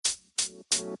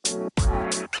What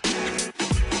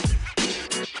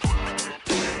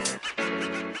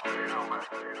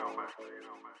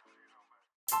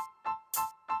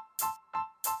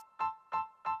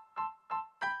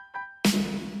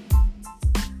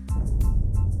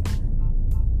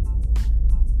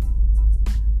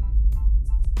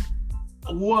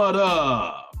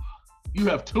up? You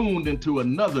have tuned into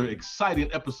another exciting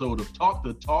episode of Talk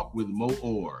the Talk with Moe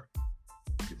Orr.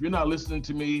 If you're not listening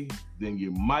to me, then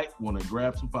you might want to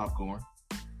grab some popcorn,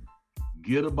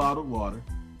 get a bottle of water,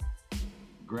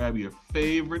 grab your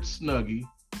favorite Snuggie,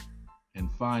 and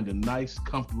find a nice,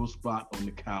 comfortable spot on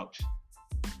the couch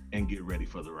and get ready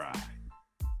for the ride.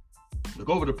 Look,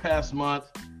 over the past month,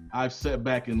 I've sat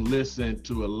back and listened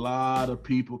to a lot of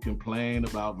people complain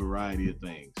about a variety of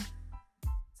things.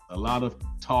 A lot of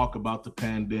talk about the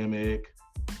pandemic,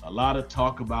 a lot of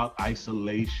talk about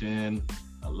isolation,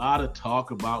 a lot of talk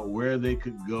about where they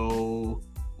could go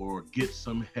or get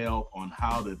some help on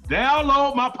how to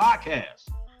download my podcast.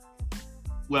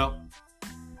 Well,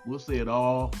 we'll say it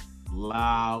all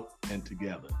loud and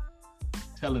together,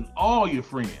 telling all your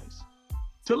friends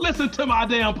to listen to my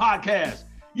damn podcast.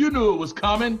 You knew it was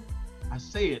coming. I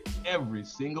say it every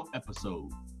single episode.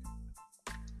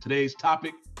 Today's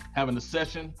topic, having a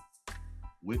session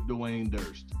with Duane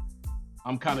Durst.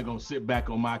 I'm kind of going to sit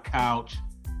back on my couch,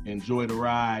 enjoy the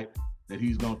ride that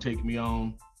he's going to take me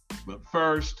on. But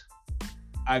first,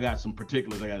 I got some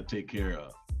particulars I got to take care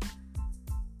of.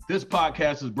 This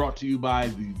podcast is brought to you by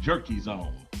the Jerky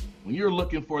Zone. When you're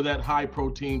looking for that high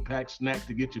protein packed snack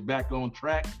to get you back on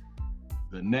track,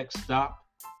 the next stop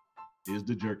is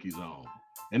the Jerky Zone.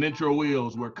 And Intro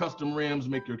Wheels, where custom rims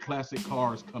make your classic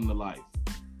cars come to life.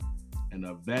 And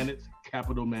Advantage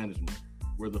Capital Management,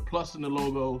 where the plus in the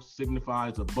logo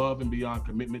signifies above and beyond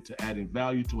commitment to adding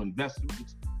value to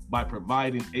investments by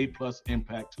providing A+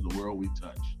 impact to the world we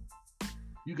touch.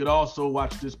 You could also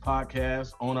watch this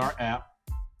podcast on our app.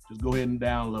 Just go ahead and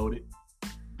download it,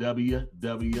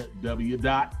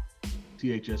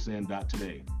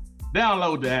 www.thsn.today.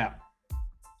 Download the app.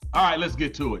 All right, let's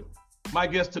get to it. My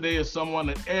guest today is someone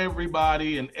that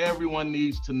everybody and everyone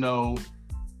needs to know,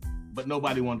 but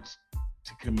nobody wants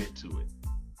to commit to it.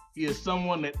 He is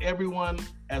someone that everyone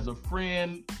as a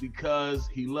friend because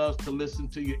he loves to listen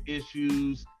to your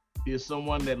issues. He is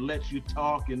someone that lets you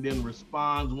talk and then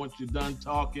responds once you're done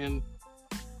talking.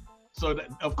 So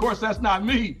that, of course, that's not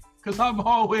me because I'm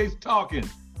always talking.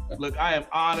 Look, I am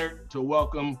honored to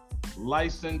welcome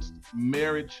licensed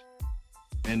marriage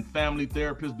and family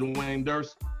therapist Duane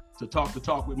Durst to Talk the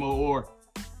Talk with Moe Orr.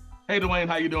 Hey, Duane,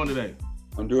 how you doing today?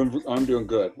 I'm doing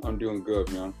good. I'm doing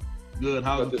good, man. Good.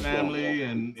 How's the family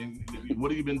and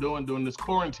what have you been doing during this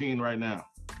quarantine right now?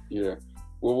 Yeah.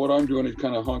 Well, what I'm doing is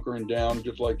kind of hunkering down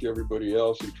just like everybody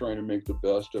else and trying to make the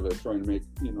best of it, trying to make,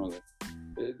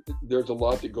 there's a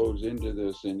lot that goes into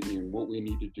this and what we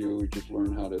need to do is just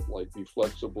learn how to be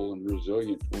flexible and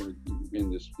resilient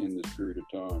in this period of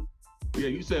time. Yeah,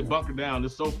 you said bunker down.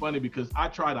 It's so funny because I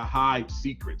try to hide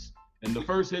secrets. And the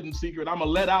first hidden secret I'm going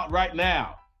to let out right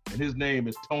now, and his name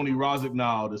is Tony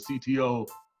Rosignol, the CTO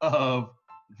of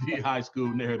the High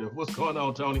School Narrative. What's going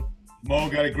on, Tony? Mo,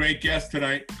 got a great guest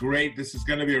tonight. Great. This is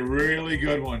going to be a really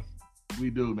good one. We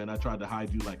do, man. I tried to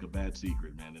hide you like a bad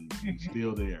secret, man, and you're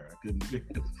still there. I couldn't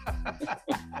figure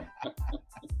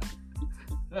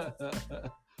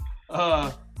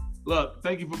it. Look,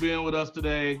 thank you for being with us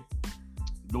today.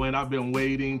 Duane, I've been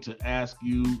waiting to ask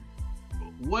you,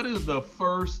 what is the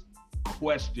first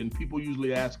question people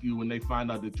usually ask you when they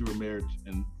find out that you're a marriage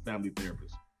and family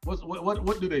therapist?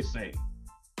 What do they say?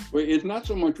 Well, it's not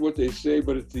so much what they say,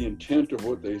 but it's the intent of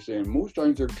what they say. And most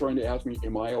times they're trying to ask me,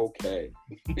 am I okay?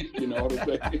 You know what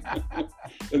I'm saying?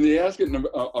 And they ask it in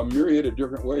a myriad of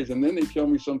different ways. And then they tell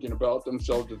me something about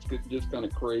themselves that's just kind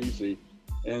of crazy.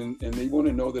 And they want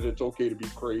to know that it's okay to be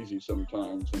crazy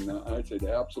sometimes. And I said,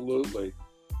 absolutely.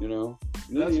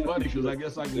 That's funny because I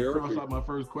guess I can cross out my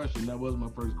first question. That was my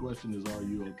first question is, are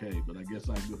you okay? But I guess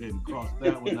I can go ahead and cross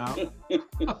that one out.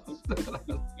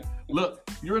 Look,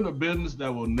 you're in a business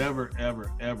that will never,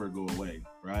 ever, ever go away,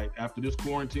 right? After this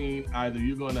quarantine, either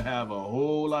you're going to have a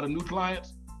whole lot of new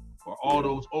clients or all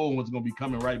those old ones are going to be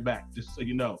coming right back, just so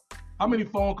you know. How many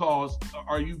phone calls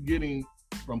are you getting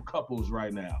from couples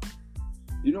right now?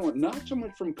 Not so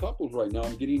much from couples right now.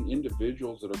 I'm getting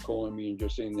individuals that are calling me and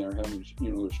just saying they're having,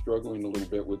 they're struggling a little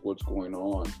bit with what's going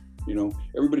on.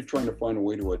 Everybody trying to find a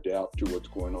way to adapt to what's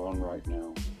going on right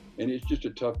now. and it's just a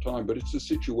tough time. But it's the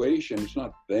situation. It's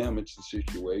not them. It's the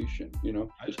situation. You know.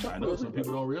 It's tough I know some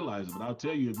people don't realize it, but I'll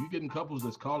tell you, if you're getting couples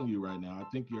that's calling you right now, I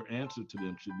think your answer to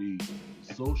them should be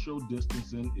social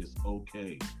distancing is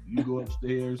okay. You go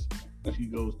upstairs, she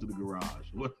goes to the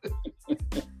garage.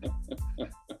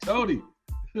 Tony,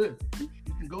 you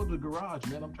can go to the garage,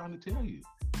 man. I'm trying to tell you.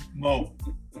 Mo.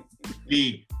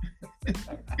 B.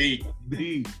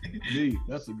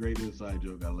 That's a great inside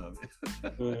joke. I love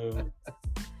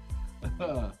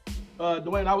it.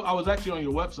 Duane, I was actually on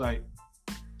your website,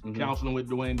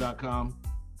 counselingwithduane.com.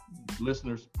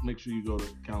 Listeners, make sure you go to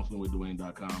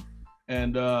counselingwithduane.com.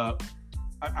 And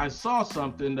I saw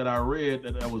something that I read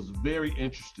that was very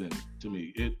interesting to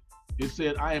me. It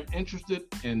said, I am interested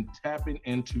in tapping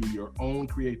into your own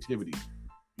creativity,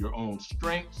 your own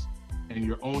strengths, and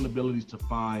your own abilities to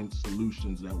find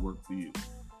solutions that work for you.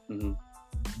 Mm-hmm.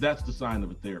 That's the sign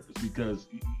of a therapist, because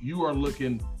you are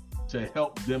looking to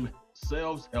help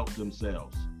themselves help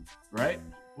themselves, right?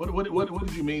 What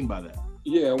did you mean by that?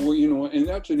 Yeah, well, you know, and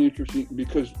that's an interesting,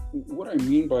 because what I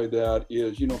mean by that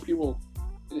is, you know, people,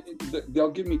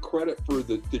 they'll give me credit for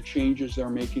the changes they're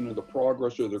making or the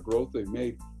progress or the growth they've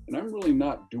made. And I'm really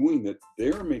not doing that.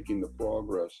 They're making the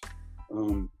progress.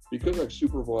 Because I've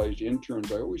supervised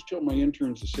interns, I always tell my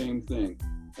interns the same thing.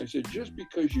 I said, just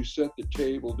because you set the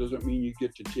table doesn't mean you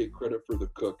get to take credit for the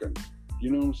cooking.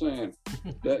 You know what I'm saying?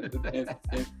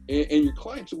 And your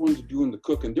clients are the ones doing the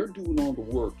cooking. They're doing all the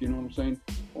work. You know what I'm saying?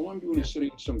 All I'm doing is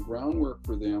setting some groundwork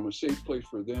for them, a safe place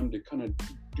for them to kind of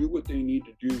do what they need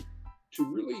to do to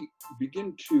really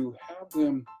begin to have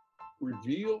them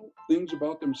reveal things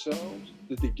about themselves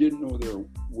that they didn't know there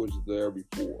was there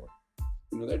before.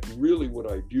 You know, that's really what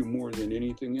I do more than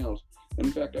anything else. And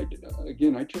in fact, I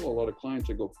tell a lot of clients,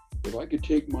 I go, if I could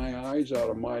take my eyes out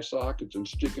of my sockets and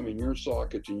stick them in your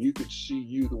sockets and you could see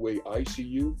you the way I see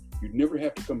you, you'd never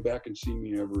have to come back and see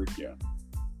me ever again.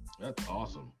 That's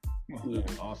awesome.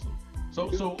 That's awesome.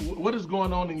 So what is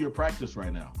going on in your practice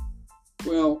right now?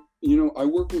 Well, you know, I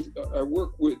work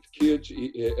with kids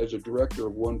as a director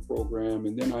of one program,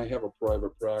 and then I have a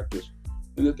private practice.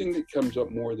 And the thing that comes up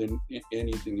more than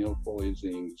anything else probably is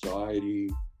the anxiety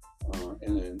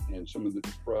and some of the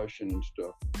depression and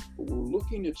stuff. But we're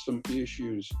looking at some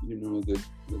issues, you know,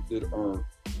 that are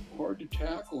hard to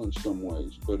tackle in some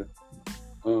ways. But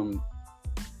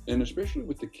and especially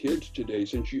with the kids today,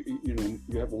 since you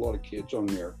have a lot of kids on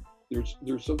there,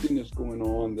 there's something that's going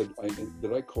on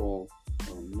that I call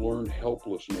learned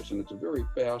helplessness, and it's a very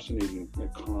fascinating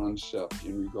concept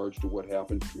in regards to what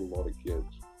happens to a lot of kids.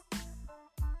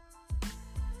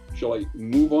 Shall I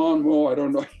move on, Mo? I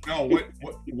don't know. No,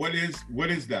 what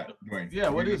is that, Duane? Yeah,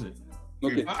 what is it?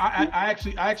 Okay. I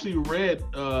actually read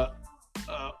what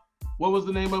was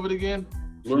the name of it again?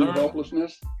 Learned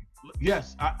helplessness?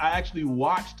 Yes, I actually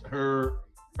watched her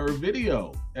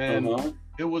video, and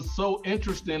it was so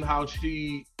interesting how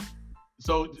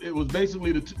so it was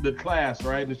basically the class,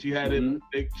 right? And she had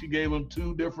she gave them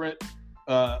two different,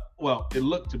 well, it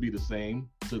looked to be the same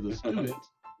to the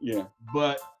students. Yeah.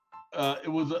 But it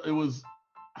was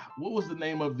what was the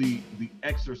name of the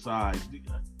exercise?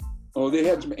 They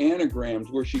had some anagrams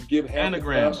where she'd give half the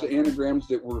class the anagrams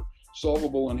that were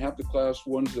solvable and half the class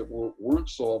ones that weren't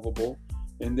solvable.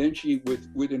 And then she,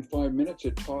 within 5 minutes,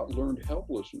 had learned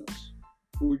helplessness.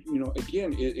 You know,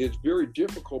 again, it's very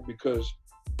difficult because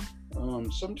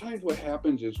sometimes what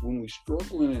happens is when we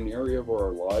struggle in an area of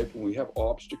our life, when we have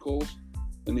obstacles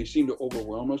and they seem to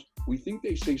overwhelm us, we think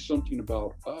they say something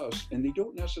about us, and they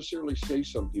don't necessarily say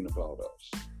something about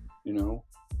us. You know,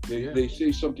 they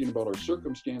say something about our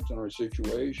circumstance and our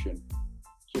situation.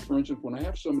 So for instance, when I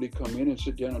have somebody come in and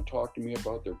sit down and talk to me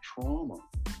about their trauma,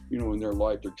 you know, in their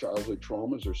life, their childhood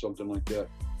traumas or something like that,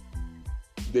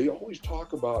 they always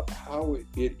talk about how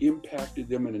it impacted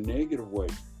them in a negative way.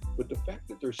 But the fact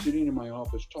that they're sitting in my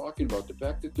office talking about, the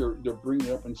fact that they're bringing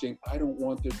it up and saying, I don't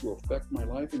want this to affect my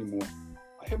life anymore,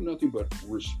 I have nothing but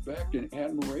respect and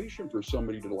admiration for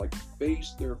somebody to like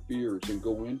face their fears and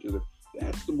go into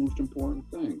that's the most important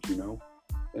thing, you know?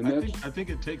 And I think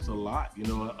it takes a lot, you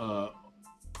know.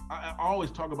 I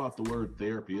always talk about the word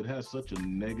therapy. It has such a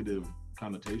negative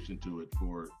connotation to it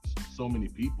for so many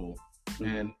people.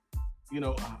 And, you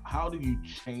know, how do you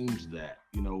change that?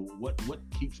 You know, what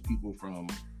keeps people from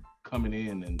coming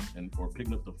in and or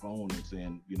picking up the phone and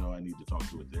saying, you know, I need to talk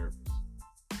to a therapist?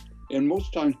 And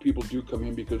most times people do come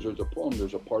in because there's a problem.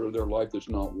 There's a part of their life that's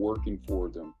not working for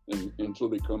them. And so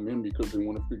they come in because they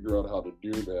want to figure out how to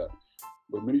do that.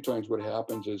 But many times what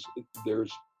happens is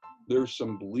there's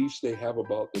some beliefs they have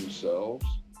about themselves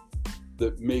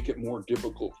that make it more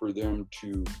difficult for them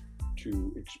to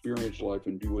experience life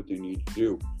and do what they need to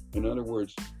do. In other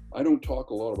words, I don't talk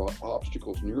a lot about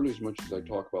obstacles nearly as much as I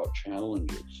talk about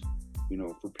challenges,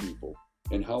 for people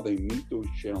and how they meet those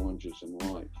challenges in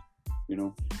life,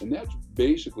 and that's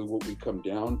basically what we come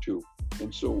down to.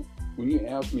 And so when you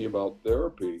ask me about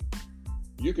therapy,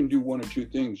 you can do one of two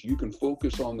things. You can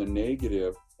focus on the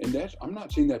negative, and I'm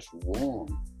not saying that's wrong,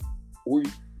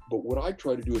 but what I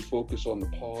try to do is focus on the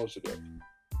positive.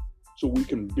 So we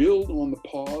can build on the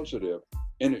positive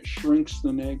and it shrinks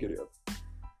the negative.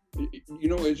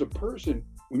 As a person,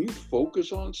 when you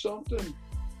focus on something,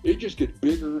 it just gets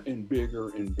bigger and bigger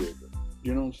and bigger.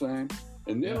 You know what I'm saying?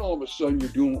 And then all of a sudden you're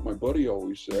doing what my buddy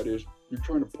always said is you're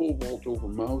trying to pole vault over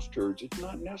mouse turds. It's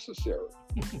not necessary,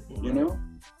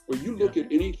 But you look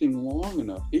at anything long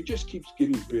enough, it just keeps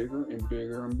getting bigger and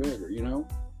bigger and bigger, You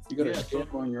got a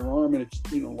stamp on your arm and it's,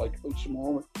 like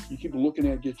small. You keep looking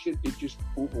at it just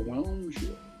overwhelms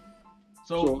you.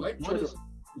 So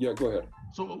go ahead.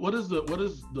 So what is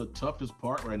the toughest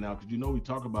part right now? Because we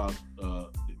talk about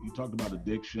you talked about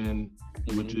addiction,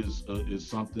 which is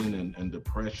something, and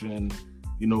depression.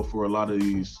 For a lot of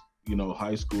these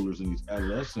high schoolers and these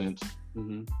adolescents,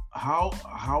 how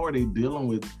are they dealing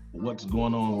with what's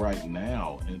going on right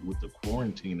now and with the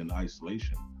quarantine and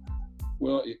isolation?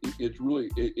 Well, it's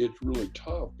really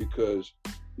tough because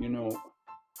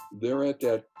they're at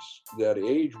that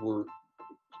age where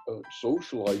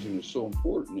socializing is so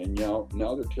important, and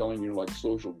now they're telling you like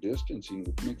social distancing,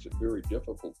 which makes it very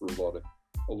difficult for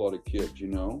a lot of kids,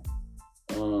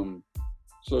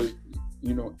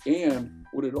 and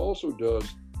what it also does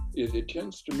is it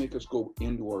tends to make us go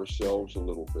into ourselves a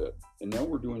little bit, and now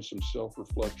we're doing some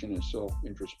self-reflection and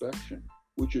self-introspection,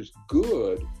 which is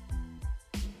good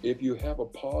if you have a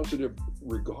positive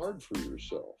regard for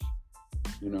yourself,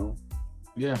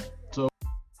 Yeah.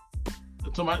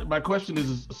 So my question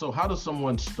is, so how does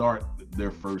someone start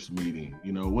their first meeting?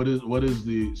 What is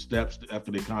the steps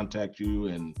after they contact you,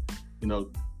 and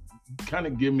kind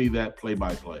of give me that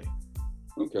play-by-play.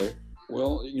 Okay.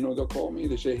 Well, they'll call me.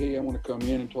 They say, hey, I want to come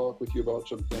in and talk with you about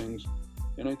some things.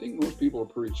 And I think most people are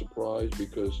pretty surprised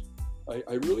because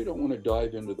I really don't want to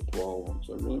dive into the problems.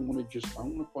 I really want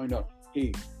to find out,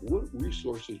 hey, what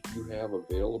resources do you have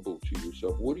available to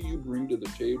yourself? What do you bring to the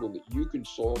table that you can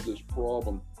solve this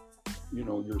problem,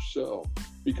 yourself?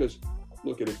 Because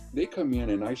look at it, they come in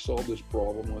and I solve this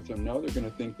problem with them. Now they're going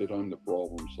to think that I'm the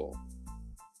problem solver.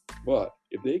 But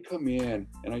if they come in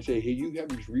and I say, hey, you have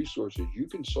these resources, you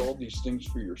can solve these things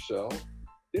for yourself,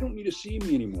 they don't need to see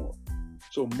me anymore.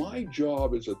 So my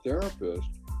job as a therapist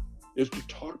is to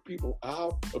talk people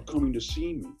out of coming to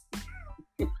see me.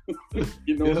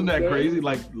 Isn't that crazy?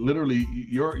 Like literally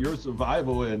your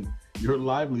survival and your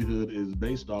livelihood is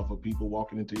based off of people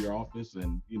walking into your office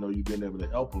and, you've been able to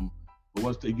help them. But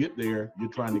once they get there, you're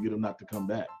trying to get them not to come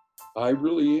back. I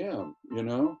really am,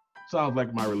 Sounds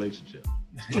like my relationship.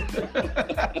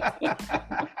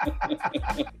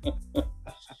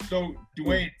 So,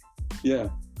 Duane. Yeah.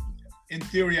 In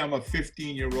theory, I'm a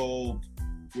 15-year-old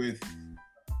with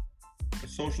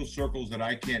social circles that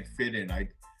I can't fit in. I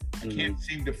can't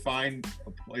seem to find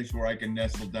a place where I can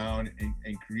nestle down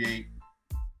and create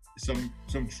some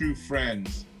true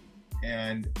friends.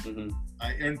 And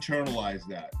I internalize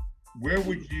that.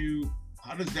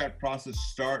 How does that process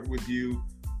start with you?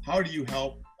 How do you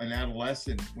help an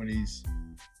adolescent when it's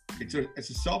a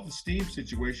self-esteem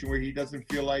situation where he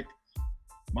doesn't feel like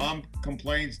mom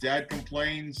complains, dad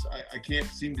complains, I can't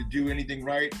seem to do anything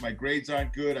right, my grades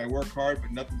aren't good, I work hard,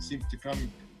 but nothing seems to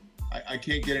come, I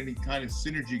can't get any kind of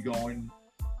synergy going,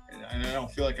 and I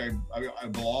don't feel like I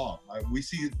belong. We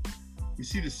see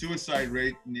the suicide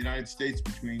rate in the United States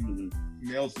between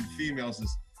males and females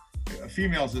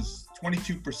is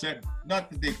 22%. Not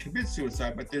that they commit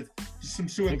suicide, but there's some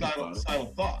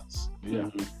suicidal thoughts. Yeah.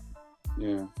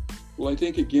 Yeah. Well, I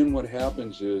think again, what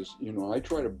happens is, I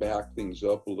try to back things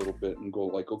up a little bit and go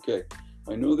like, okay,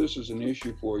 I know this is an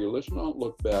issue for you. Let's not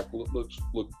look back. Let's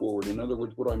look forward. In other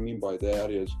words, what I mean by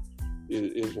that is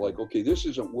like, okay, this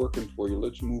isn't working for you.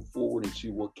 Let's move forward and see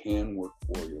what can work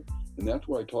for you. And that's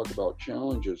why I talk about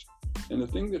challenges. And the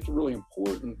thing that's really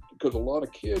important, because a lot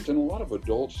of kids and a lot of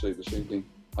adults say the same thing,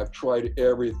 I've tried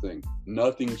everything.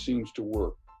 Nothing seems to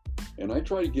work. And I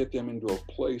try to get them into a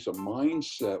place, a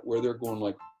mindset where they're going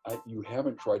like, you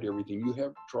haven't tried everything. You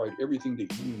have tried everything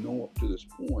that you know up to this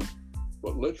point.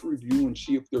 But let's review and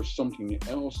see if there's something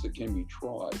else that can be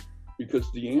tried.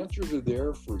 Because the answers are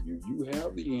there for you. You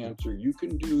have the answer. You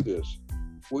can do this.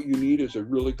 What you need is a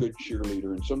really good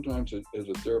cheerleader. And sometimes as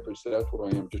a therapist, that's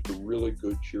what I am, just a really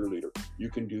good cheerleader. You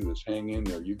can do this. Hang in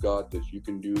there. You got this. You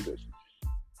can do this.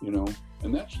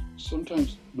 And that's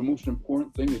sometimes the most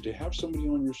important thing is to have somebody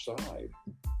on your side.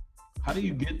 How do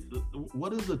you get?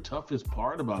 What is the toughest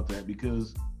part about that?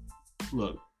 Because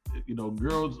look,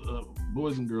 girls,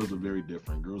 boys and girls are very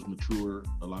different. Girls mature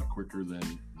a lot quicker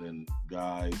than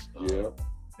guys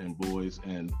and boys.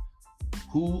 And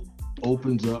who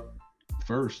opens up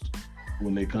first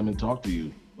when they come and talk to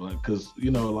you? Because a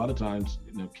lot of times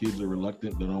kids are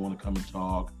reluctant. They don't want to come and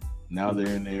talk. Now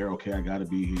they're in there. Okay, I got to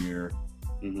be here.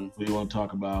 We want to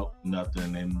talk about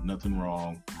nothing and nothing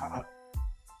wrong.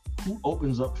 Who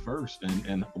opens up first,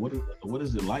 and what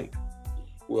is it like?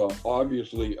 Well,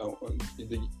 obviously,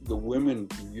 the women,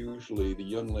 usually the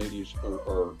young ladies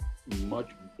are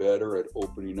much better at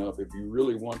opening up. If you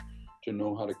really want to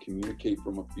know how to communicate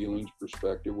from a feelings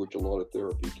perspective, which a lot of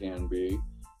therapy can be,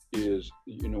 is,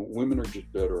 women are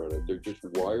just better at it. They're just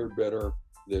wired better.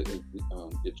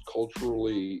 It's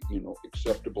culturally,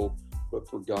 acceptable. But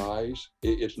for guys,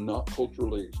 it's not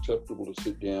culturally acceptable to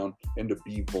sit down and to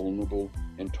be vulnerable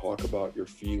and talk about your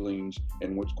feelings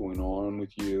and what's going on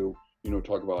with you.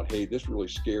 Talk about, hey, this really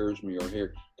scares me, or hey,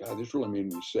 God, this really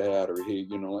made me sad, or hey,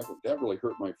 like, that really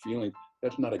hurt my feelings.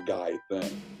 That's not a guy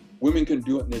thing. Women can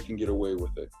do it and they can get away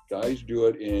with it. Guys do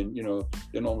it, and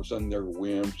then all of a sudden they're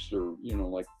wimps, or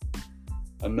like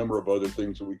a number of other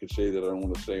things that we could say that I don't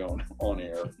want to say on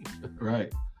air.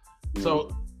 Right.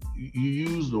 So you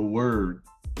use a word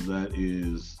that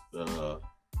is,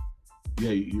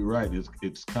 you're right.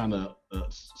 It's kind of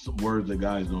some words that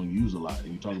guys don't use a lot,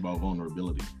 and you talk about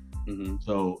vulnerability.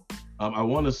 So I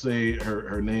want to say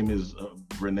her name is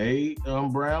Brene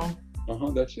Brown.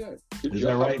 That's it. Good Is job.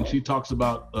 that right? And she talks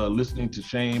about listening to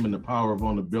shame and the power of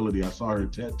vulnerability. I saw her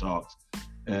TED Talks,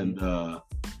 and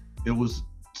it was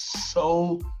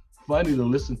so funny to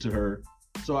listen to her.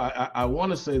 So I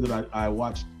want to say that I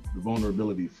watched the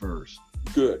vulnerability first.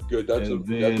 Good. That's the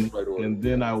right order. And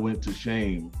then I went to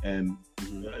shame, and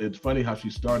it's funny how she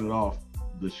started off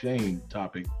the shame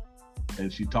topic,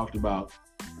 and she talked about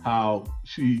how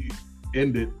she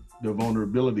ended the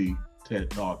vulnerability TED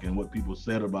Talk and what people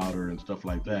said about her and stuff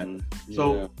like that.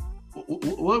 So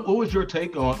what was your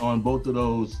take on both of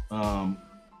those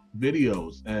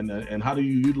videos, and how do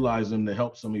you utilize them to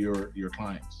help some of your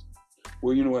clients?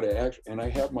 Well, you know what, I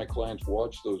have my clients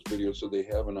watch those videos so they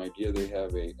have an idea, they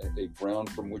have a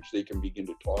ground from which they can begin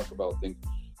to talk about things.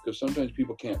 Because sometimes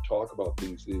people can't talk about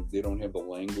things, they don't have the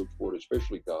language for it,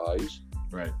 especially guys.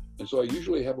 Right. And so I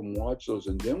usually have them watch those,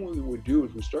 and then what we would do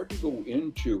is we start to go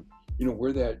into,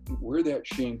 where that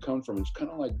shame comes from. It's kind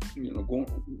of like,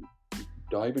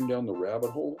 diving down the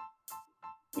rabbit hole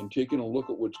and taking a look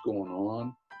at what's going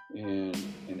on and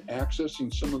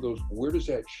accessing some of those. Where does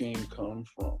that shame come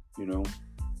from?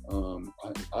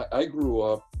 I grew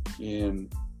up in,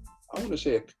 I want to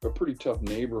say, a pretty tough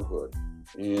neighborhood,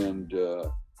 and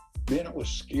man, I was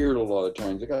scared a lot of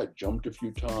times. I got jumped a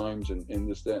few times and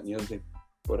this, that, and the other thing.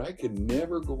 But I could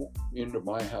never go into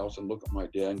my house and look at my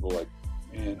dad and go like,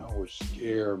 man, I was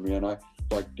scared, man.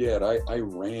 Dad, I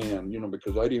ran,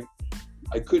 because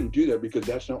I couldn't do that, because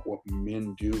that's not what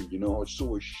men do. I was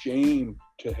so ashamed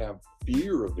to have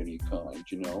fear of any kind,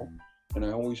 and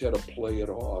I always had to play it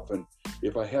off. And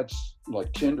if I had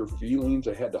like tender feelings,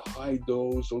 I had to hide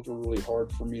those. Those were really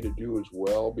hard for me to do as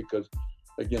well, because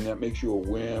again, that makes you a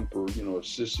wimp, or, a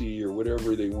sissy, or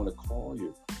whatever they want to call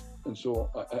you. And so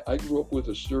I grew up with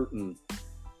a certain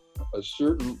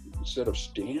set of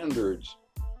standards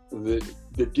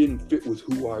that didn't fit with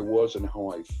who I was and how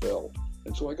I felt.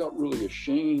 And so I got really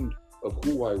ashamed of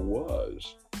who I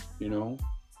was,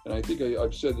 And I think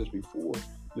I've said this before,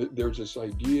 that there's this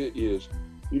idea is,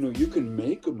 you can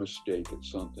make a mistake at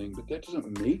something, but that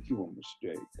doesn't make you a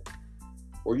mistake.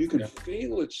 Or you can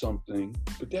fail at something,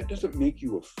 but that doesn't make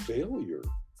you a failure.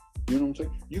 You know what I'm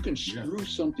saying? You can screw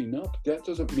something up, but that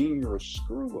doesn't mean you're a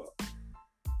screw up.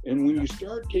 And when you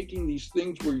start taking these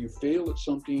things where you fail at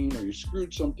something, or you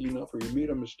screwed something up, or you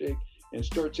made a mistake, and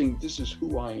start saying, this is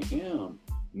who I am,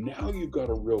 now you've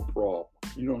got a real problem.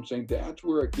 You know what I'm saying? That's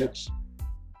where it gets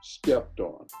stepped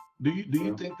on. Do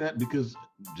you think that, because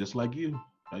just like you,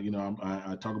 I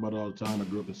talk about it all the time. I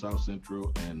grew up in South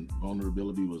Central, and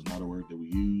vulnerability was not a word that we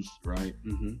used, right?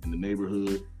 In the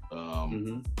neighborhood.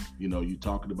 You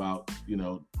talking about,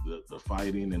 the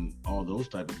fighting and all those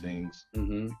type of things.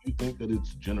 Do you think that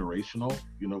it's generational?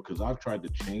 Because I've tried to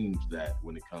change that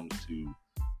when it comes to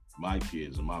my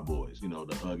kids and my boys,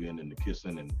 the hugging and the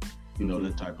kissing and,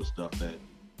 that type of stuff.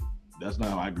 That's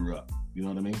not how I grew up. You know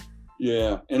what I mean?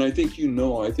 Yeah. And I think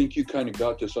I think you kind of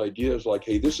got this idea as like,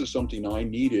 hey, this is something I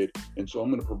needed, and so I'm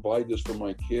going to provide this for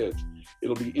my kids.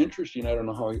 It'll be interesting. I don't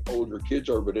know how old your kids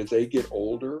are, but as they get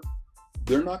older,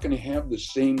 they're not going to have the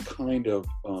same kind of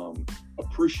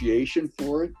appreciation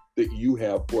for it that you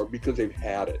have for it, because they've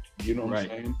had it. You know what I'm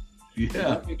saying?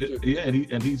 Yeah,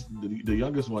 and he's the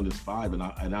youngest one is 5, and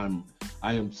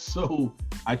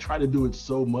I try to do it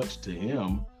so much to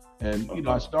him, and you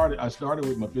know, I started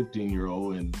with my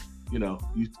 15-year-old, and you know,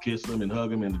 used to kiss him and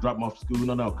hug him and drop him off to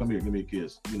school. No, come here, give me a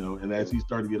kiss, you know. And as he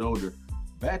started to get older,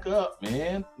 back up,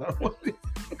 man.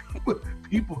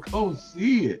 People go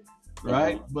see it,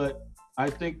 right? But I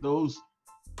think those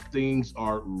things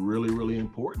are really, really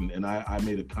important, and I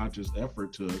made a conscious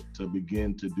effort to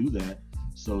begin to do that,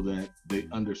 so that they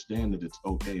understand that it's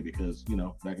okay, because you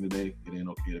know, back in the day, it ain't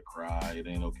okay to cry, it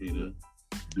ain't okay to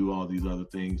do all these other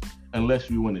things unless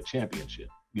you win a championship.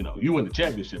 You know, you win the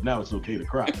championship, now it's okay to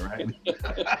cry, right?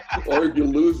 Or if you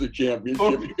lose the championship.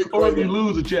 or if you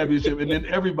lose the championship, and then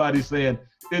everybody's saying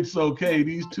it's okay.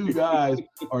 These two guys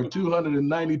are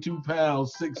 292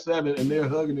 pounds, 6'7", and they're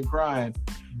hugging and crying,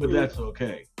 but that's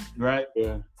okay, right?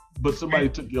 Yeah. But somebody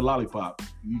took your lollipop.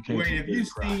 You can't. Wait, have you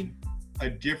seen a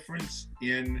difference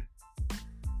in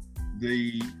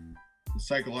the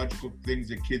psychological things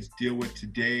that kids deal with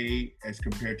today as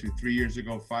compared to 3 years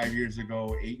ago, 5 years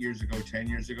ago, 8 years ago, 10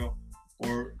 years ago?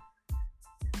 Or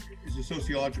is the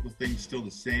sociological thing still the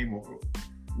same? Or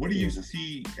what do you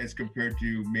see as compared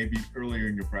to maybe earlier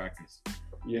in your practice?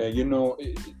 Yeah, you know,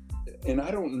 and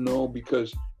I don't know,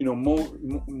 because, you know,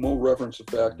 Mo referenced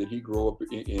the fact that he grew up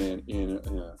in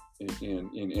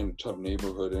a tough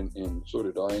neighborhood, and so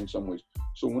did I in some ways.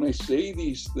 So when I say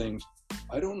these things,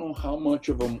 I don't know how much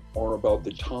of them are about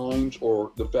the times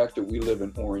or the fact that we live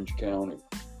in Orange County.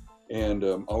 And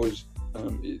and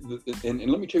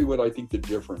let me tell you what I think the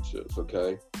difference is,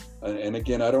 okay? And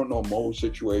again, I don't know Mo's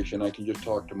situation. I can just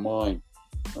talk to mine.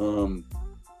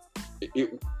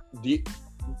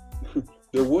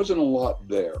 There wasn't a lot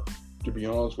there, to be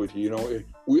honest with you. You know,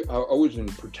 I was in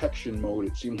protection mode,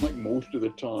 it seemed like most of the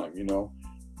time, you know.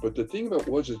 But the thing about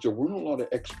it is there weren't a lot of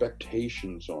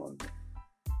expectations on me.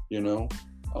 You know,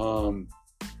 I'm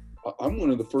one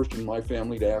of the first in my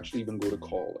family to actually even go to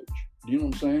college. Do you know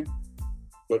what I'm saying?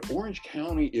 But Orange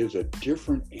County is a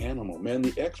different animal, man.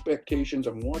 The expectations,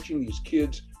 I'm watching these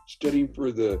kids studying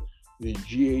for the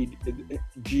GAD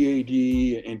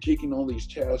and taking all these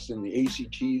tests and the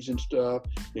ACTs and stuff,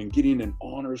 and getting in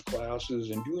honors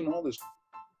classes and doing all this.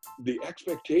 The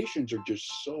expectations are just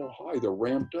so high, they're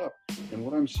ramped up. And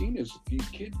what I'm seeing is these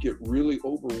kids get really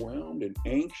overwhelmed and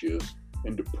anxious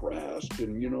and depressed,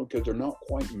 and you know, because they're not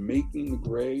quite making the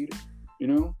grade, you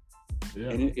know. Yeah.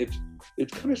 And it's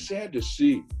kind of sad to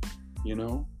see, you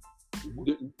know.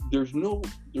 There's no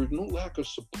lack of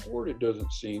support, it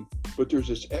doesn't seem, but there's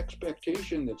this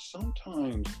expectation that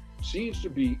sometimes seems to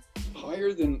be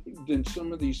higher than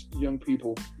some of these young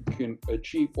people can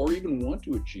achieve or even want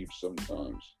to achieve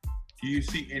sometimes. Do you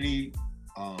see any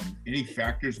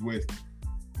factors with?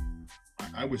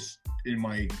 I was in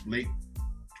my late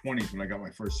 20s when I got my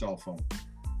first cell phone,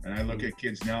 and I look at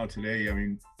kids now today. I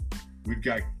mean, we've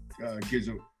got kids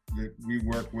that we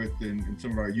work with in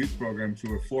some of our youth programs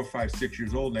who are 4, 5, 6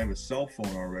 years old and they have a cell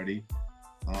phone already.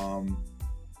 How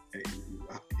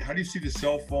do you see the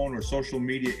cell phone or social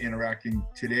media interacting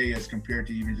today as compared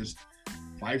to even just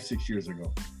 5, 6 years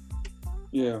ago?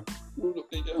 Yeah,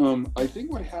 I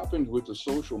think what happens with the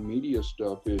social media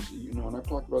stuff is, you know, and I've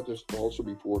talked about this also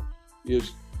before,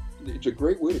 is it's a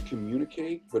great way to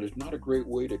communicate, but it's not a great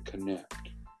way to connect.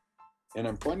 And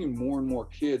I'm finding more and more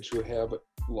kids who have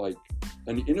like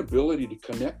an inability to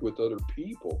connect with other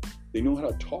people. They know how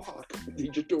to talk, they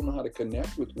just don't know how to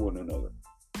connect with one another,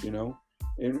 you know?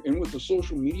 And with the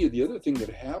social media, the other thing that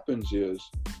happens is,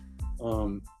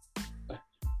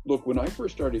 look, when I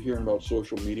first started hearing about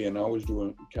social media and I was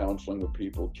doing counseling with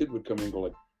people, kids would come in and go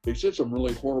like, they said some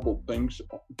really horrible things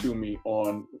to me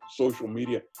on social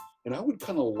media. And I would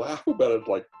kind of laugh about it,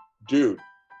 like, dude,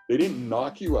 they didn't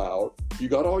knock you out. You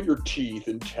got all your teeth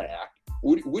intact.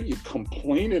 What are you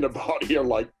complaining about here?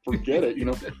 Like, forget it, you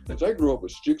know? Because I grew up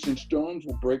with sticks and stones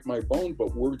will break my bones,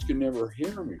 but words can never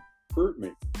hurt me.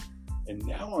 And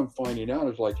now I'm finding out,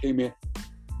 it's like, hey, man,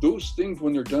 those things,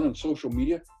 when they're done on social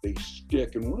media, they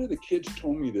stick. And one of the kids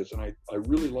told me this, and I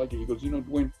really like it. He goes, you know,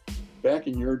 Duane, back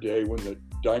in your day when the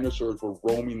dinosaurs were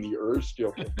roaming the earth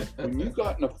still, when you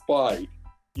got in a fight,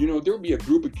 you know, there would be a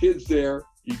group of kids there,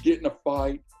 you get in a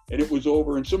fight, and it was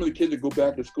over, and some of the kids would go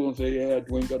back to school and say, yeah,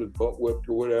 Duane got his butt whipped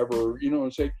or whatever, you know,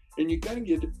 and you kind of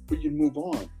get it, but you move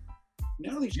on.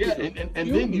 Now these kids and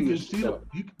then you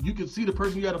can see the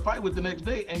person you had to fight with the next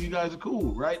day, and you guys are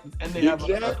cool, right? And they have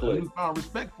a newfound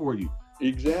respect for you.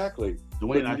 Exactly.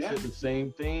 Duane, I said the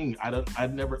same thing. I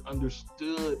never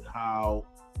understood how,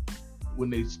 when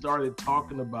they started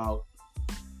talking about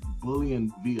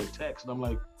bullying via text, and I'm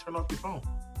like, turn off your phone.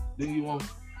 Then you won't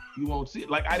see it.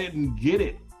 Like, I didn't get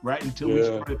it. right? Until we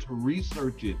started to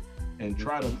research it and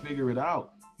try to figure it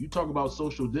out. You talk about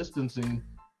social distancing.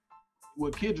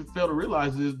 What kids fail to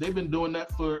realize is they've been doing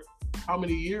that for how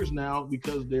many years now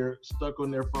because they're stuck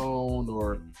on their phone,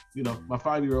 or, you know, my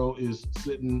 5-year-old is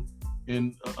sitting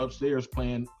in upstairs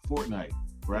playing Fortnite,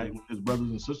 right? His brothers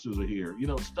and sisters are here, you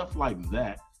know, stuff like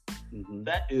that.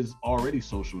 That is already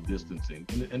social distancing,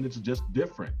 and it's just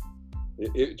different.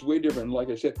 It's way different. Like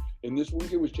I said, and this one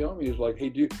kid was telling me, is like, hey,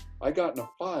 dude, I got in a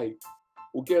fight.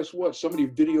 Well, guess what? Somebody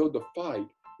videoed the fight.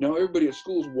 Now everybody at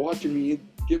school is watching me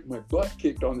get my butt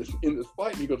kicked in this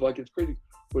fight. And he goes, like, it's crazy.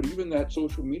 But even that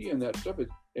social media and that stuff,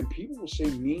 and people will say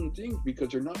mean things because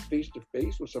they're not face to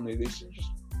face with somebody. They say just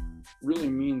really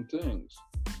mean things.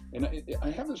 And I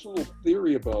have this little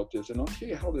theory about this, and I'll tell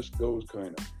you how this goes,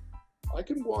 kind of. I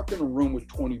can walk in a room with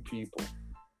 20 people,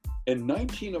 and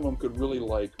 19 of them could really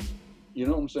like me. You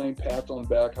know what I'm saying? Pats on the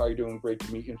back, how you doing? Great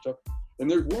to meet you and stuff.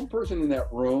 And there's one person in that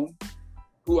room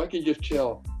who I can just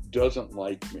tell doesn't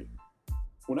like me.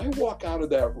 When I walk out of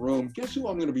that room, guess who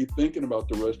I'm going to be thinking about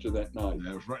the rest of that night?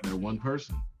 That's right. That one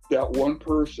person. That one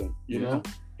person, you know?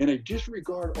 And I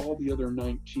disregard all the other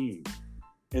 19.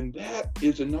 And that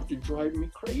is enough to drive me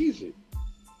crazy,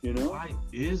 you know? Why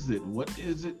is it? What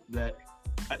is it that...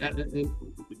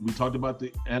 we talked about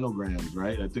the anagrams,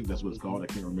 right? I think that's what it's called. I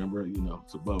can't remember. You know,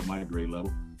 it's above my grade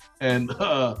level. And,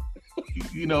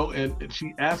 you know, and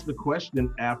she asked the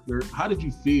question after, how did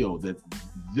you feel that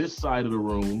this side of the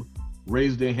room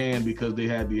raised their hand because they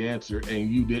had the answer and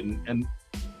you didn't? And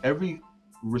every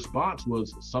response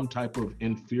was some type of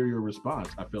inferior response.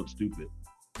 I felt stupid.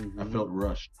 I felt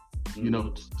rushed. You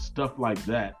know, stuff like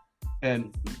that.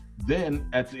 And then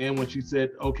at the end, when she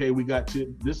said, okay, we got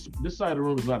to this side of the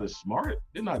room is not as smart.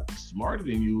 They're not smarter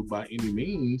than you by any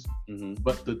means.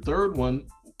 But the third one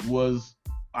was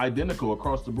identical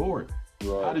across the board.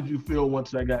 Right. How did you feel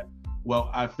once I got,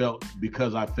 well, I felt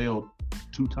because I failed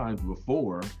 2 times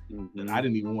before that I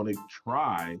didn't even want to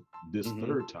try this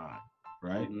third time,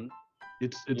 right?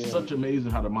 It's such amazing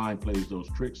how the mind plays those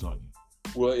tricks on you.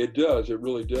 Well, it does. It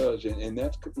really does. And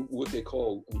that's what they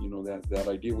call, you know, that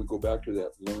idea. We go back to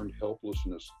that learned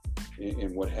helplessness.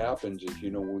 And what happens is,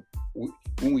 you know,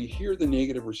 when we hear the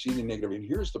negative or see the negative, and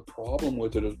here's the problem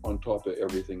with it on top of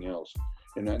everything else.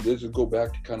 And this is go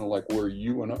back to kind of like where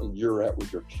you're at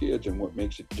with your kids and what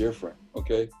makes it different,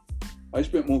 okay? I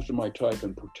spent most of my time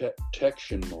in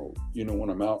protection mode. You know, when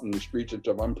I'm out in the streets and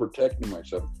stuff, I'm protecting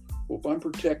myself. Well, if I'm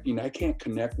protecting, I can't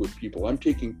connect with people. I'm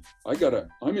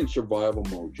in survival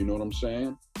mode. You know what I'm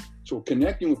saying? So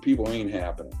connecting with people ain't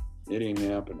happening. It ain't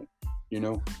happening. You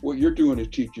know, what you're doing is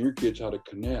teaching your kids how to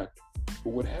connect.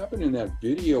 But what happened in that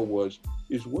video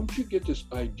is once you get this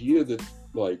idea that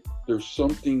like there's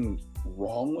something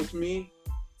wrong with me,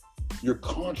 you're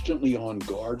constantly on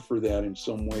guard for that in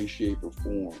some way, shape, or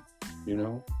form, you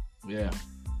know? Yeah.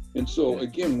 And so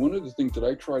again, one of the things that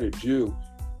I try to do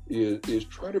is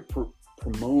try to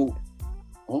promote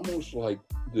almost like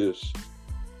this,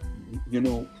 you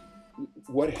know,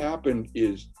 what happened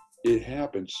is it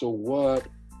happened. So what?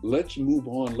 Let's move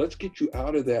on. Let's get you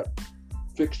out of that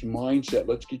fixed mindset.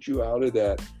 Let's get you out of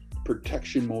that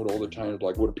protection mode all the time. It's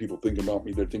like, what are people thinking about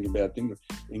me? They're thinking bad things.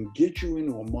 And get you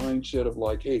into a mindset of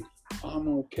like, hey, I'm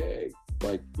okay.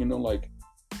 Like, you know, like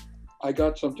I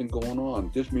got something going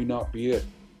on. This may not be it.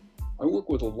 I work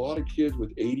with a lot of kids with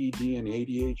ADD and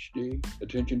ADHD,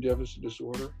 attention deficit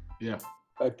disorder. Yeah.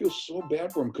 I feel so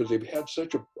bad for them because they've had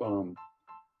such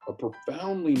a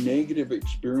profoundly negative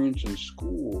experience in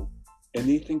school, and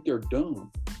they think they're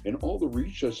dumb. And all the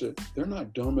research said they're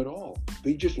not dumb at all.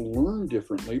 They just learn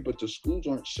differently, but the schools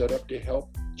aren't set up to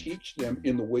help teach them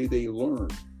in the way they learn.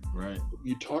 Right.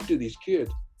 You talk to these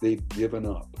kids, they've given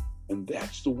up. And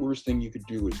that's the worst thing you could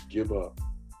do is give up,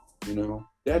 you know?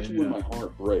 That's when my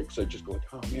heart breaks. I just go like,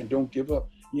 oh man, don't give up.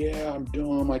 Yeah, I'm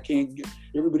dumb. I can't get,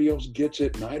 everybody else gets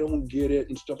it and I don't get it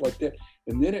and stuff like that.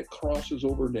 And then it crosses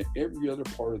over into every other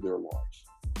part of their lives.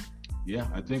 Yeah,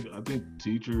 I think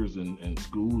teachers and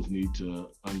schools need to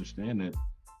understand that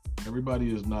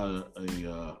everybody is not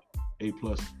a A+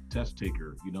 test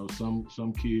taker. You know,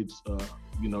 some kids,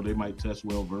 you know, they might test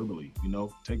well verbally. You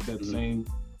know, take that same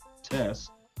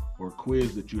test or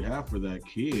quiz that you have for that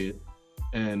kid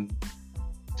and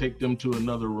take them to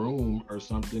another room or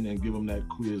something and give them that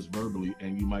quiz verbally,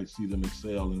 and you might see them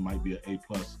excel and might be an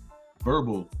A+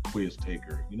 verbal quiz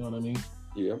taker. You know what I mean?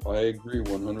 Yeah, I agree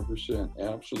 100%.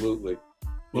 Absolutely.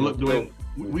 Well, look, Duane,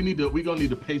 we're gonna need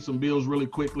to pay some bills really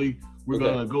quickly. We're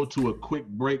gonna go to a quick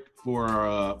break for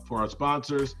our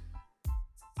sponsors.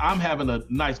 I'm having a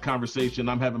nice conversation.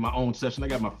 I'm having my own session. I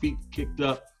got my feet kicked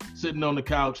up, sitting on the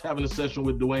couch, having a session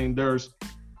with Duane Durst.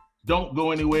 Don't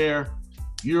go anywhere.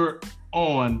 You're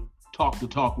on Talk the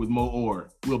Talk with Moe Orr.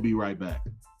 We'll be right back.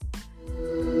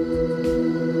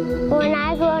 When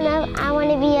I grow up, I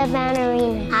want to be a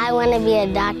ballerina. I want to be a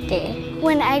doctor.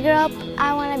 When I grow up,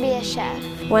 I want to be a chef.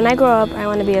 When I grow up, I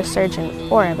want to be a surgeon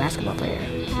or a basketball player.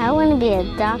 I want to be a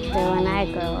doctor when I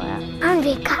grow up. I want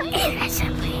to be a cop and a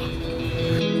subway.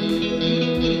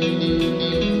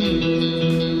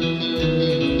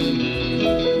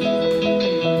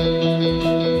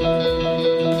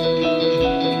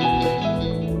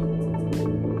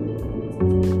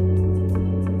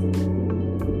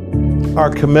 Our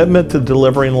commitment to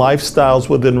delivering lifestyles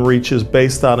within reach is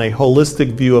based on a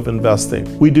holistic view of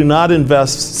investing. We do not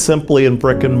invest simply in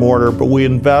brick and mortar, but we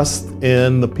invest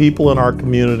in the people in our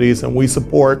communities and we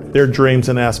support their dreams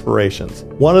and aspirations.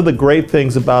 One of the great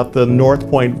things about the North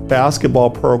Point basketball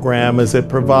program is it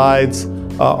provides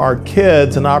our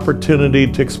kids an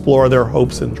opportunity to explore their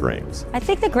hopes and dreams. I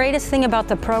think the greatest thing about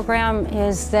the program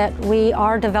is that we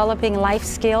are developing life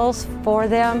skills for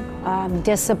them,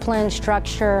 discipline,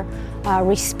 structure,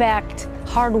 respect,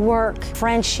 hard work,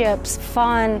 friendships,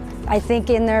 fun. I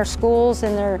think in their schools,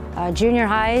 in their junior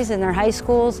highs, in their high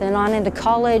schools, and on into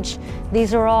college,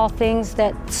 these are all things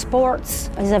that sports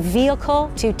is a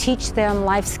vehicle to teach them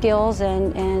life skills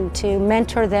and to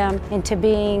mentor them into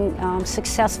being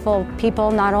successful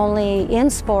people, not only in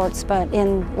sports, but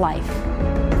in life.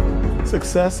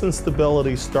 Success and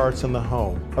stability starts in the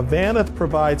home. Avaneth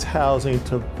provides housing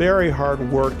to very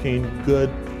hardworking,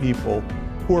 good people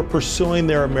who are pursuing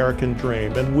their American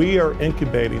dream, and we are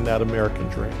incubating that American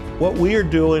dream. What we are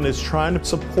doing is trying to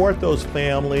support those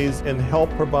families and help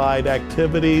provide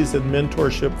activities and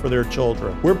mentorship for their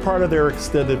children. We're part of their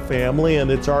extended family, and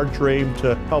it's our dream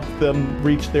to help them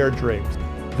reach their dreams.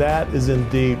 That is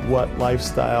indeed what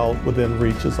Lifestyle Within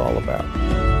Reach is all about.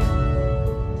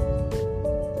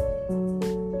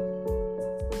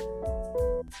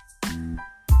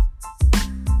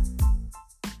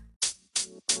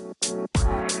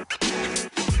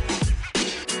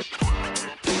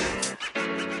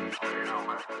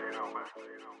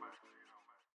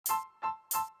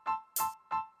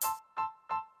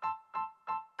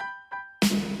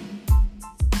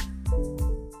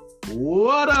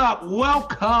 What up?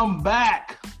 Welcome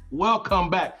back. Welcome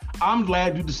back. I'm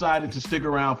glad you decided to stick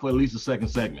around for at least a second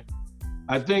segment.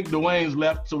 I think Duane's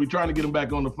left, so we're trying to get him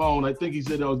back on the phone. I think he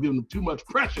said I was giving him too much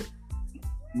pressure.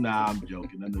 Nah, I'm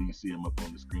joking. I know you see him up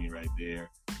on the screen right there.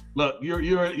 Look,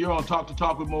 you're on Talk to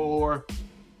Talk with Moe Orr.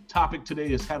 Topic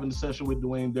today is having a session with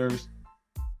Duane Durst,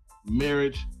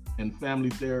 marriage and family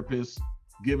therapist,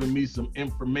 giving me some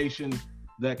information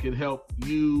that could help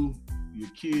you, your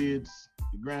kids,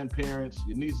 your grandparents,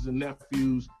 your nieces and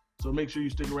nephews. So make sure you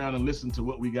stick around and listen to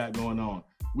what we got going on.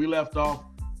 We left off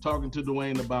talking to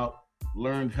Duane about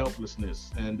learned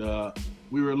helplessness, and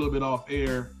we were a little bit off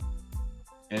air,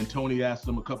 and Tony asked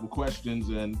him a couple questions,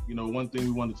 and one thing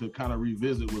we wanted to kind of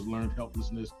revisit was learned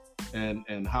helplessness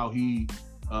and how he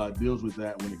deals with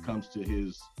that when it comes to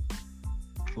his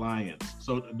clients.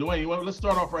 So Duane, let's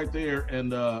start off right there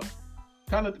and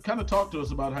kind of talk to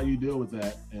us about how you deal with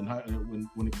that and how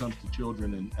when it comes to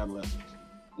children and adolescents.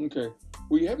 Okay.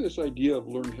 We have this idea of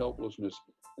learned helplessness,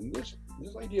 and this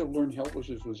idea of learned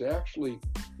helplessness was actually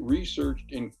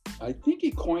researched, and I think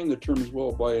he coined the term as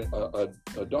well by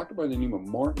a doctor by the name of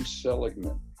Martin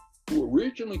Seligman, who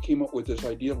originally came up with this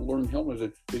idea of learned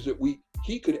helplessness, is that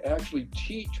he could actually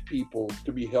teach people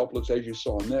to be helpless, as you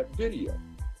saw in that video.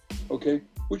 Okay,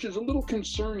 which is a little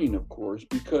concerning, of course,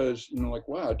 because, like,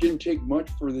 wow, it didn't take much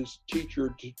for this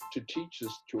teacher to teach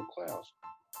this to a class.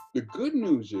 The good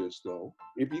news is, though,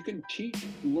 if you can teach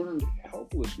learned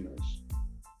helplessness,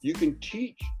 you can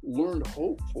teach learned